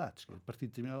dificuldades. A partir de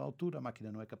determinada altura a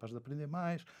máquina não é capaz de aprender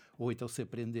mais, ou então se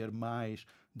aprender mais,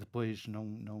 depois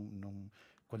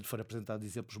quando for apresentado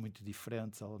exemplos muito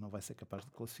diferentes, ela não vai ser capaz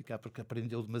de classificar porque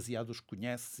aprendeu demasiado, os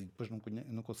conhece e depois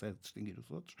não consegue distinguir os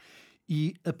outros.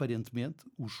 E, aparentemente,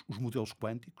 os modelos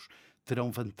quânticos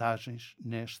terão vantagens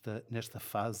nesta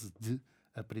fase de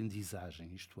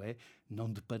aprendizagem, isto é,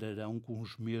 não depararão com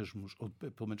os mesmos, ou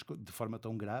pelo menos de forma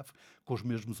tão grave, com os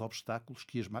mesmos obstáculos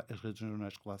que as redes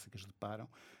neuronais clássicas deparam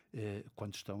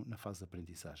quando estão na fase de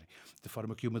aprendizagem. De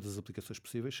forma que uma das aplicações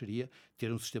possíveis seria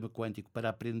ter um sistema quântico para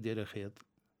aprender a rede,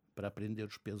 para aprender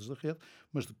os pesos da rede,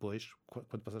 mas depois,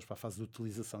 quando passamos para a fase de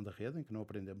utilização da rede, em que não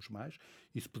aprendemos mais,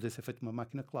 isso poderia ser feito numa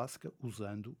máquina clássica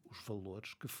usando os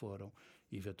valores que foram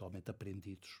eventualmente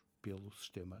aprendidos pelo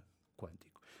sistema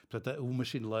quântico. Portanto, o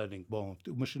machine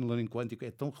learning quântico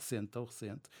é tão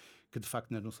recente, que de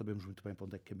facto ainda não sabemos muito bem para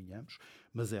onde é que caminhamos,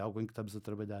 mas é algo em que estamos a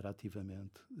trabalhar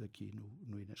ativamente aqui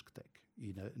no INESCTEC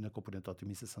e na componente de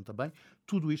otimização também.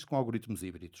 Tudo isto com algoritmos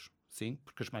híbridos, sim,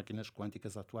 porque as máquinas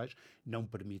quânticas atuais não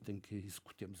permitem que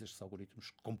executemos estes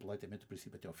algoritmos completamente do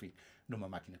princípio até ao fim numa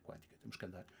máquina quântica. Temos que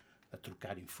andar a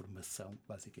trocar informação,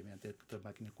 basicamente, entre a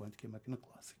máquina quântica e a máquina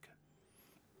clássica.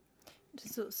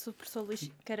 Se o professor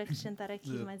Luís quer acrescentar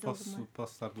aqui mais alguma...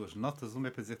 Posso dar duas notas. Uma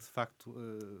é para dizer que, de facto,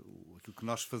 aquilo que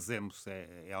nós fazemos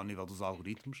é ao nível dos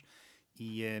algoritmos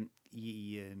e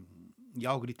a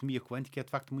algoritmia quântica é, de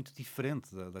facto, muito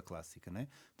diferente da clássica, né?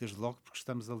 Desde logo porque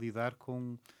estamos a lidar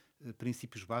com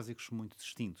princípios básicos muito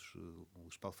distintos. O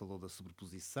Luís Paulo falou da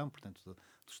sobreposição, portanto,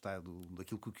 do estado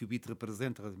daquilo que o qubit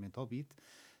representa relativamente ao bit.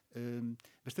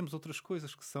 Mas temos outras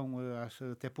coisas que são acho,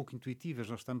 até pouco intuitivas.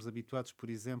 Nós estamos habituados, por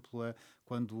exemplo, a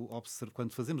quando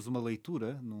fazemos uma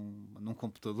leitura num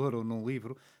computador ou num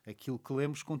livro, aquilo que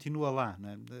lemos continua lá,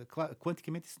 né?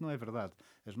 Quanticamente isso não é verdade.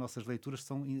 As nossas leituras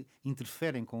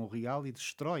interferem com o real e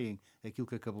destroem aquilo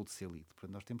que acabou de ser lido.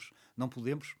 Portanto, não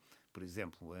podemos, por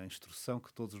exemplo, a instrução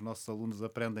que todos os nossos alunos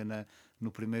aprendem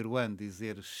no primeiro ano,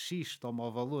 dizer x toma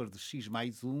o valor de x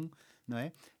mais 1, não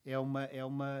é?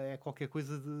 É qualquer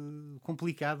coisa de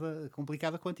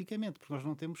complicada quanticamente, porque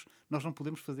nós não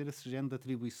podemos fazer esse género de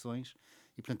atribuições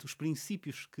e, portanto, os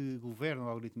princípios que governam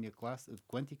a algoritmia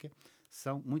quântica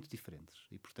são muito diferentes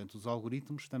e, portanto, os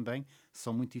algoritmos também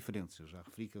são muito diferentes. Eu já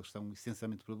referi que eles são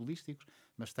essencialmente probabilísticos,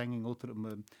 mas têm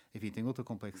outra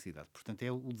complexidade. Portanto,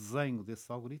 é o desenho desses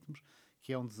algoritmos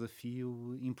que é um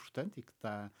desafio importante e que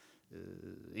está...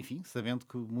 enfim, sabendo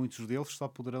que muitos deles só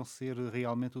poderão ser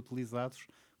realmente utilizados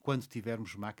quando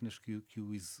tivermos máquinas que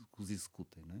os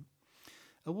executem, não é?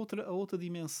 A outra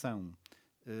dimensão,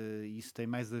 isso tem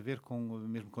mais a ver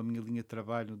mesmo com a minha linha de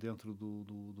trabalho dentro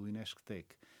do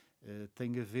INESC-TEC,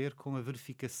 tem a ver com a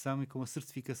verificação e com a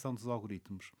certificação dos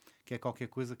algoritmos, que é qualquer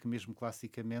coisa que mesmo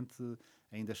classicamente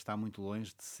ainda está muito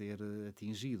longe de ser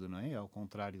atingido, não é? Ao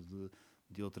contrário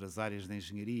de outras áreas da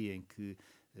engenharia em que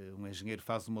um engenheiro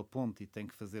faz uma ponte e tem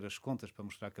que fazer as contas para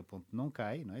mostrar que a ponte não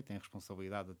cai, não é? Tem a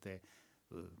responsabilidade até,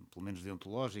 pelo menos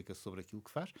deontológica, sobre aquilo que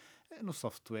faz. No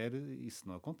software isso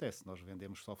não acontece. Nós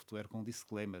vendemos software com um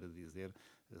disclaimer, a dizer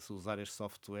se usar este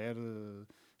software,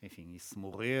 enfim, e se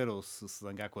morrer ou se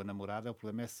zangar com a namorada, o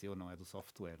problema é seu, não é do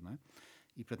software, não é?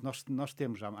 E, portanto, nós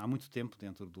temos há muito tempo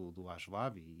dentro do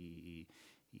ASLab e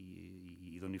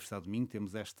da Universidade de Minho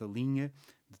temos esta linha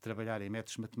de trabalhar em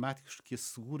métodos matemáticos que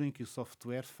assegurem que o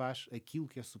software faz aquilo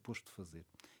que é suposto fazer.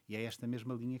 E é esta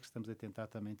mesma linha que estamos a tentar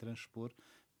também transpor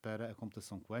para a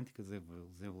computação quântica,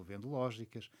 desenvolvendo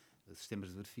lógicas, sistemas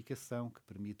de verificação que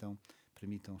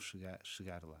permitam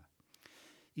chegar lá.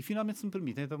 E, finalmente, se me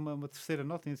permitem, então uma terceira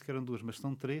nota, nem sequer eram duas, mas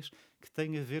são três, que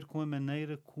tem a ver com a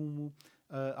maneira como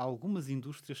algumas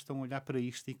indústrias estão a olhar para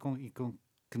isto e com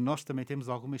que nós também temos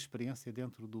alguma experiência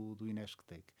dentro do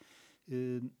INESC-TEC.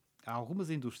 Há algumas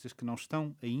indústrias que não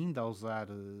estão ainda a usar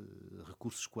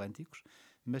recursos quânticos,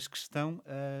 mas que estão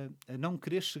a não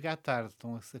querer chegar tarde,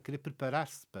 estão a querer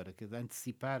preparar-se para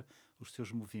antecipar os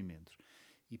seus movimentos.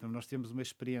 E para nós temos uma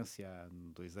experiência há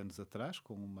 2 anos atrás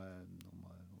com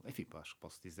enfim, acho que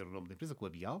posso dizer o nome da empresa, com a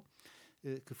Bial,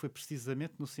 que foi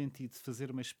precisamente no sentido de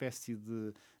fazer uma espécie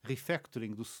de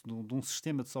refactoring de um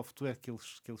sistema de software que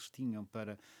eles tinham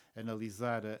para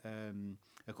analisar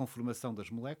a conformação das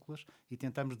moléculas e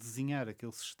tentámos desenhar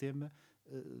aquele sistema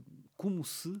como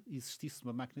se existisse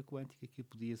uma máquina quântica que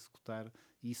podia executar,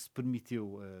 e isso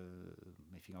permitiu,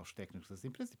 enfim, aos técnicos das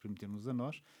empresas e permitiu-nos a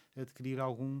nós adquirir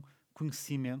algum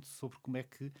conhecimento sobre como é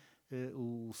que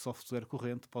o software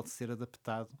corrente pode ser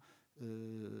adaptado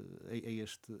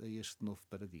a este novo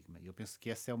paradigma. E eu penso que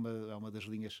essa é uma das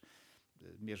linhas,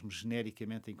 mesmo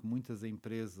genericamente, em que muitas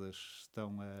empresas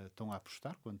estão a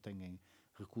apostar quando têm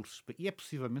recursos. E é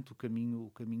possivelmente o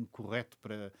caminho correto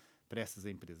para essas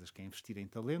empresas, que é investir em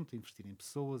talento, investir em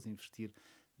pessoas, investir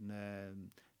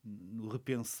no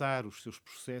repensar os seus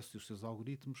processos e os seus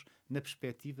algoritmos, na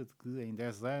perspectiva de que em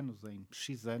 10 anos, em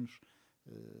X anos,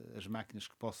 as máquinas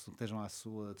que estejam à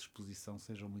sua disposição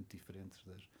sejam muito diferentes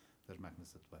das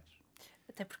máquinas atuais.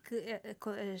 Até porque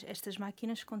estas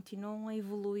máquinas continuam a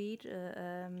evoluir.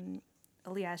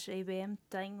 Aliás, a IBM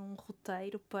tem um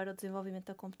roteiro para o desenvolvimento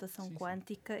da computação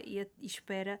quântica e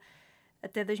espera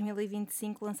até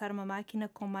 2025 lançar uma máquina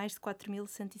com mais de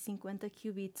 4.150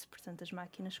 qubits. Portanto, as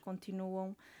máquinas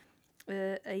continuam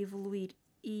a evoluir.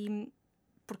 E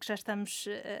porque já estamos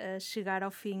a chegar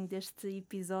ao fim deste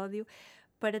episódio,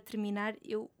 para terminar,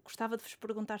 eu gostava de vos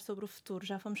perguntar sobre o futuro.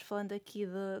 Já fomos falando aqui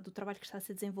do trabalho que está a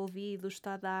ser desenvolvido, do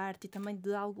estado da arte e também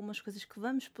de algumas coisas que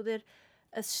vamos poder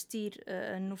assistir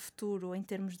no futuro em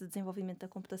termos de desenvolvimento da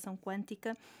computação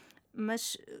quântica,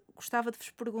 mas gostava de vos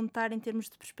perguntar, em termos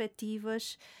de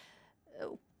perspectivas,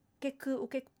 o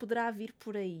que é que poderá vir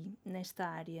por aí nesta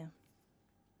área?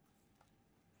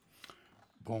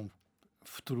 Bom,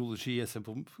 futurologia é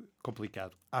sempre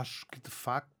complicado. Acho que, de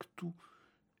facto,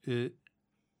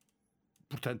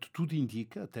 portanto, tudo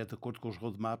indica, até de acordo com os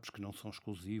roadmaps que não são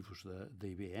exclusivos da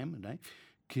IBM, né,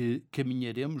 que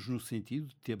caminharemos no sentido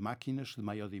de ter máquinas de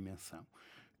maior dimensão.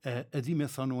 A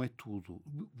dimensão não é tudo.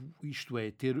 Isto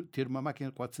é, ter uma máquina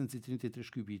de 433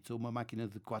 qubits ou uma máquina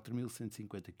de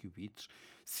 4150 qubits,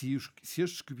 se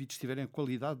estes qubits tiverem a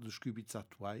qualidade dos qubits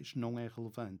atuais, não é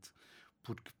relevante,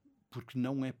 porque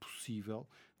não é possível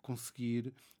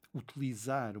conseguir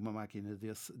utilizar uma máquina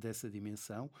dessa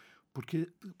dimensão,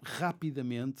 porque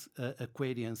rapidamente a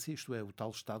coerência, isto é, o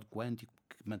tal estado quântico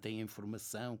que mantém a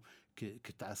informação que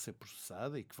está a ser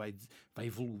processada e que vai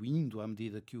evoluindo à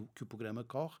medida que o programa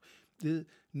corre,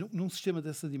 num sistema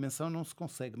dessa dimensão não se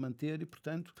consegue manter e,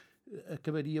 portanto,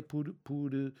 acabaria por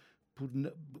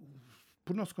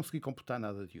não se conseguir computar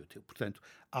nada de útil. Portanto,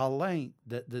 além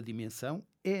da dimensão,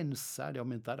 é necessário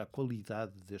aumentar a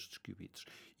qualidade destes qubits.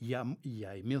 E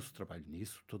há imenso trabalho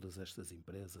nisso, todas estas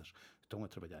empresas estão a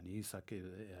trabalhar nisso, há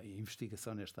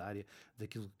investigação nesta área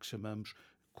daquilo que chamamos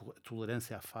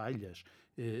tolerância a falhas,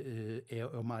 é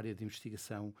uma área de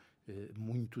investigação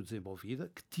muito desenvolvida,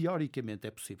 que teoricamente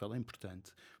é possível, é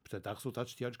importante. Portanto, há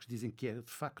resultados teóricos que dizem que é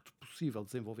de facto possível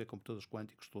desenvolver computadores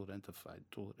quânticos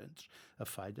tolerantes a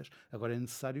falhas. Agora é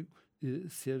necessário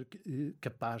ser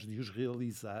capaz de os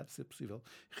realizar, se é possível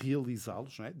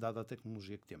realizá-los, não é? Dada a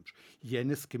tecnologia que temos. E é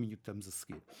nesse caminho que estamos a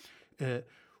seguir.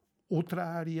 Outra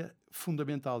área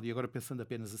fundamental, e agora pensando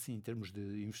apenas assim em termos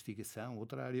de investigação,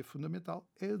 outra área fundamental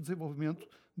é o desenvolvimento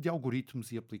de algoritmos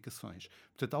e aplicações.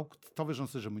 Portanto, algo que talvez não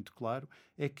seja muito claro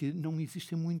é que não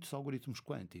existem muitos algoritmos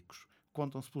quânticos.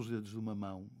 Contam-se pelos dedos de uma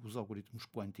mão os algoritmos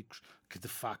quânticos que, de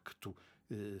facto,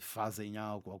 fazem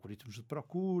algo, algoritmos de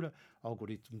procura,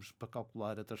 algoritmos para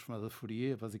calcular a transformada de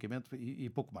Fourier, basicamente, e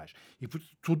pouco mais. E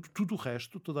tudo o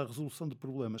resto, toda a resolução de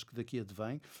problemas que daqui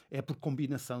advém, é por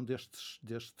combinação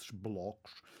destes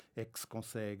blocos é que se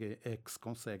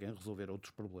conseguem resolver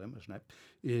outros problemas, não é?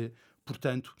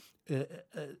 Portanto,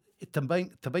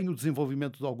 também o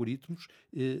desenvolvimento de algoritmos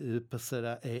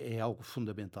é algo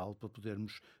fundamental para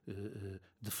podermos,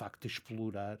 de facto,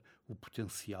 explorar o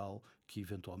potencial que,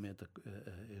 eventualmente,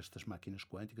 estas máquinas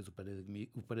quânticas,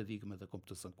 o paradigma da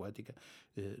computação quântica,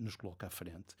 nos coloca à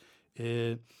frente.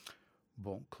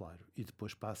 Bom, claro, e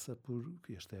depois passa por,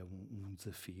 este é um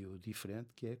desafio diferente,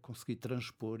 que é conseguir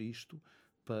transpor isto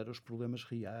para os problemas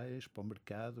reais, para o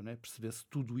mercado, né? Perceber se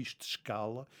tudo isto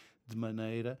escala de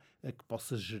maneira a que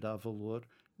possa gerar valor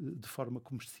de forma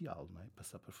comercial, não é?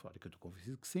 Passar para fora. Que eu estou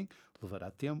convencido que sim, levará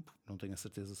tempo, não tenho a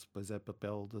certeza se depois é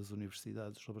papel das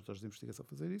universidades, dos laboratórios de investigação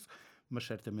fazer isso, mas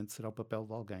certamente será o papel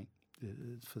de alguém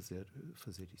de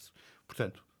fazer isso.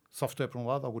 Portanto, software por um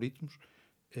lado, algoritmos,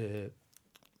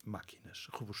 máquinas,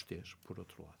 robustez por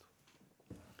outro lado.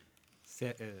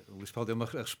 O Luís Paulo deu uma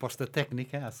resposta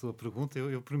técnica à sua pergunta.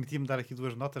 Eu permiti-me dar aqui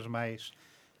duas notas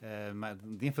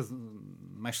de ênfase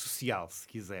mais social, se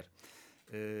quiser.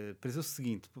 Para dizer o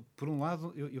seguinte, por um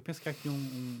lado, eu penso que há aqui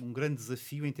um grande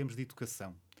desafio em termos de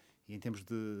educação e em termos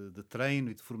de treino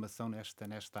e de formação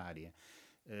nesta área.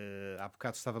 Há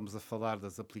bocado estávamos a falar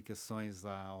das aplicações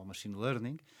ao machine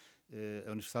learning.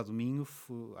 A Universidade do Minho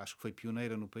acho que foi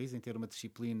pioneira no país em ter uma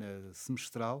disciplina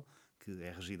semestral, que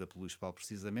é regida pelo Luís Paulo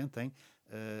precisamente, em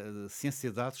ciência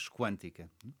de dados quântica.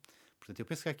 Portanto, eu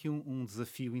penso que há aqui um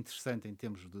desafio interessante em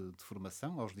termos de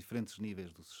formação aos diferentes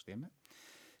níveis do sistema.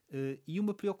 E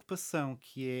uma preocupação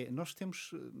que é, nós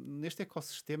temos neste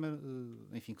ecossistema,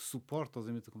 enfim, que suporta o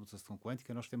desenvolvimento da computação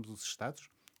quântica, nós temos os Estados,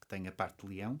 que têm a parte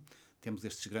de leão, temos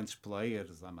estes grandes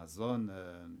players, a Amazon,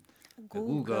 a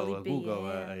Google,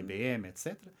 a IBM,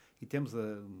 etc. E temos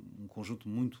um conjunto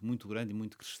muito, muito grande e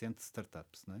muito crescente de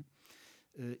startups, não é?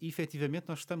 E, efetivamente,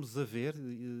 nós estamos a ver,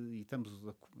 e estamos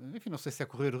enfim, não sei se é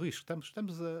correr o risco,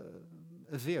 estamos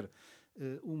a ver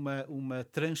uma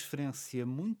transferência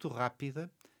muito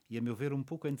rápida e, a meu ver, um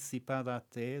pouco antecipada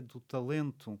até do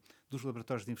talento dos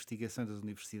laboratórios de investigação das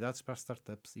universidades para as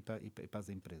startups e para as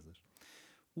empresas.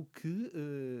 O que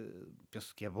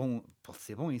penso que é bom, pode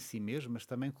ser bom em si mesmo, mas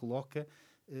também coloca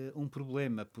um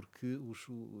problema, porque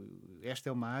esta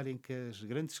é uma área em que as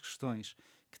grandes questões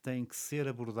que têm que ser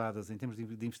abordadas em termos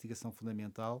de investigação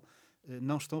fundamental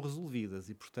não estão resolvidas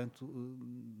e, portanto,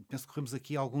 penso que corremos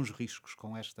aqui alguns riscos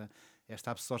com esta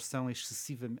absorção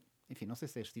excessivamente, enfim, não sei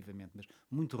se é excessivamente, mas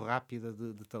muito rápida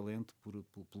de talento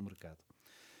pelo mercado.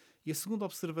 E a segunda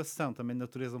observação, também de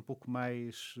natureza um pouco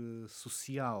mais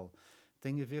social,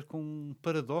 tem a ver com um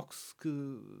paradoxo que,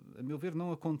 a meu ver,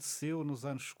 não aconteceu nos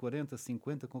anos 40,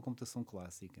 50 com a computação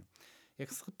clássica. É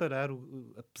que, se reparar,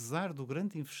 apesar do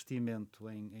grande investimento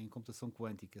em computação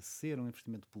quântica ser um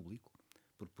investimento público,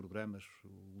 por programas,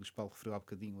 o Luís Paulo referiu há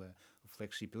bocadinho o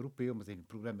flagship europeu, mas em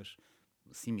programas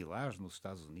similares nos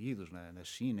Estados Unidos, na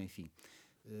China, enfim.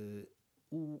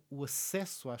 O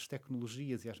acesso às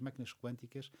tecnologias e às máquinas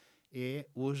quânticas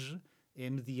hoje é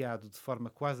mediado de forma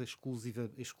quase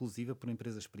exclusiva por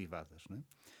empresas privadas, não é?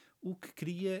 O que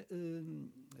cria,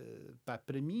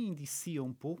 para mim, indicia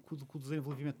um pouco de que o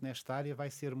desenvolvimento nesta área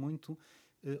vai ser muito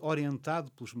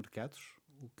orientado pelos mercados,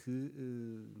 o que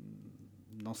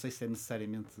não sei se é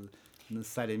necessariamente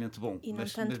bom, e não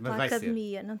mas tanto pela vai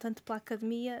academia, ser. Não tanto pela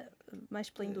academia, mais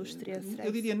pela indústria.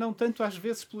 Eu diria não tanto às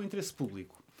vezes pelo interesse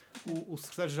público. O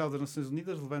secretário-geral das Nações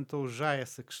Unidas levantou já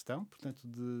essa questão, portanto,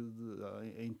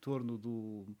 em torno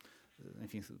do...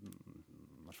 Enfim,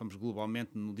 nós falamos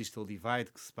globalmente no Digital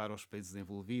Divide, que separa os países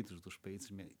desenvolvidos dos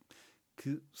países...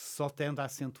 que só tende a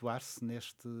acentuar-se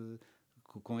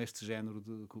com este género,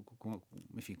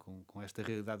 com esta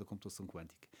realidade da computação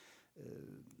quântica.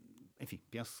 Enfim,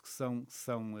 penso que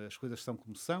as coisas são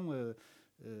como são,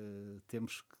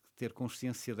 temos que ter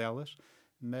consciência delas,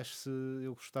 mas se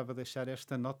eu gostava de deixar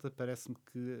esta nota, parece-me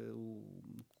que,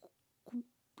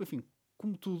 enfim,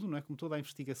 como tudo, não é? Como toda a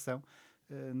investigação,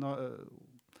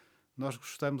 nós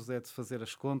gostamos de fazer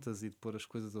as contas e de pôr as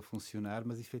coisas a funcionar,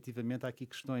 mas efetivamente há aqui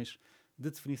questões de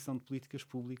definição de políticas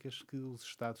públicas que os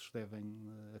Estados devem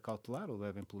acautelar, ou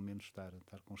devem pelo menos estar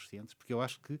conscientes, porque eu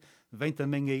acho que vem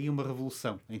também aí uma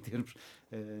revolução em termos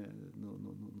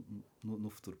no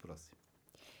futuro próximo.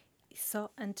 E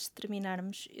só antes de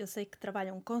terminarmos, eu sei que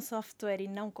trabalham com software e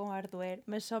não com hardware,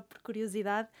 mas só por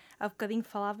curiosidade, há bocadinho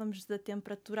falávamos da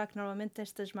temperatura a que normalmente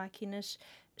estas máquinas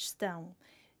estão,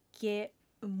 que é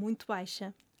muito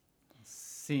baixa.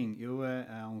 Sim, eu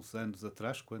há uns anos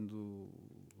atrás, quando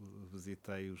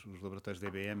visitei os laboratórios da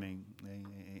IBM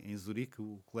em Zurique,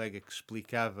 o colega que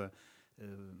explicava,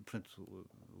 portanto,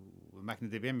 a máquina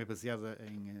da IBM é baseada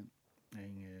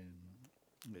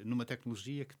numa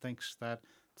tecnologia que tem que estar,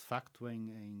 de facto,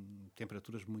 em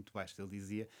temperaturas muito baixas. Ele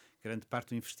dizia que grande parte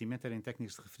do investimento era em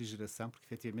técnicas de refrigeração, porque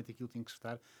efetivamente aquilo tem que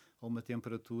estar a uma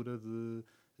temperatura de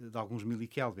alguns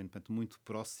milikelvin, portanto, muito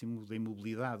próximo da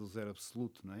imobilidade, do zero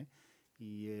absoluto, não é?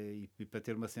 E para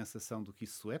ter uma sensação do que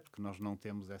isso é, porque nós não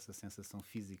temos essa sensação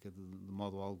física de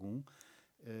modo algum,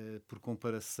 por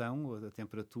comparação, a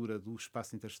temperatura do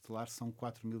espaço interestelar são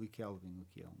 4 milikelvin, o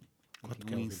que é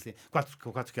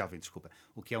 4 Kelvin, desculpa,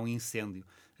 o que é um incêndio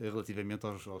relativamente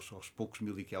aos poucos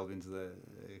milikelvins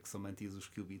que são mantidos os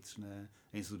qubits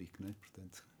em Zurique, não é?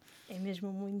 Portanto... É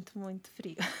mesmo muito, muito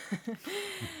frio.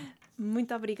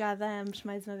 Muito obrigada a ambos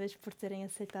mais uma vez por terem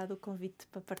aceitado o convite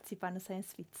para participar no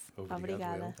Science Bits.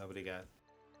 Obrigada. Muito obrigado.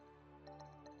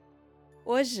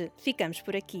 Hoje ficamos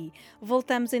por aqui.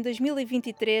 Voltamos em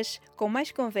 2023 com mais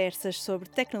conversas sobre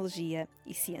tecnologia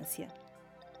e ciência.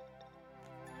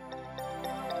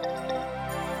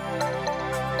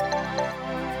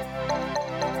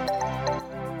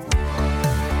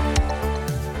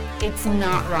 It's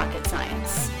not rocket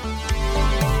science.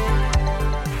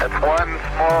 It's one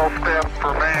small step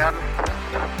for man,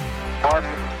 one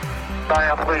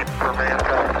giant leap for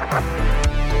mankind.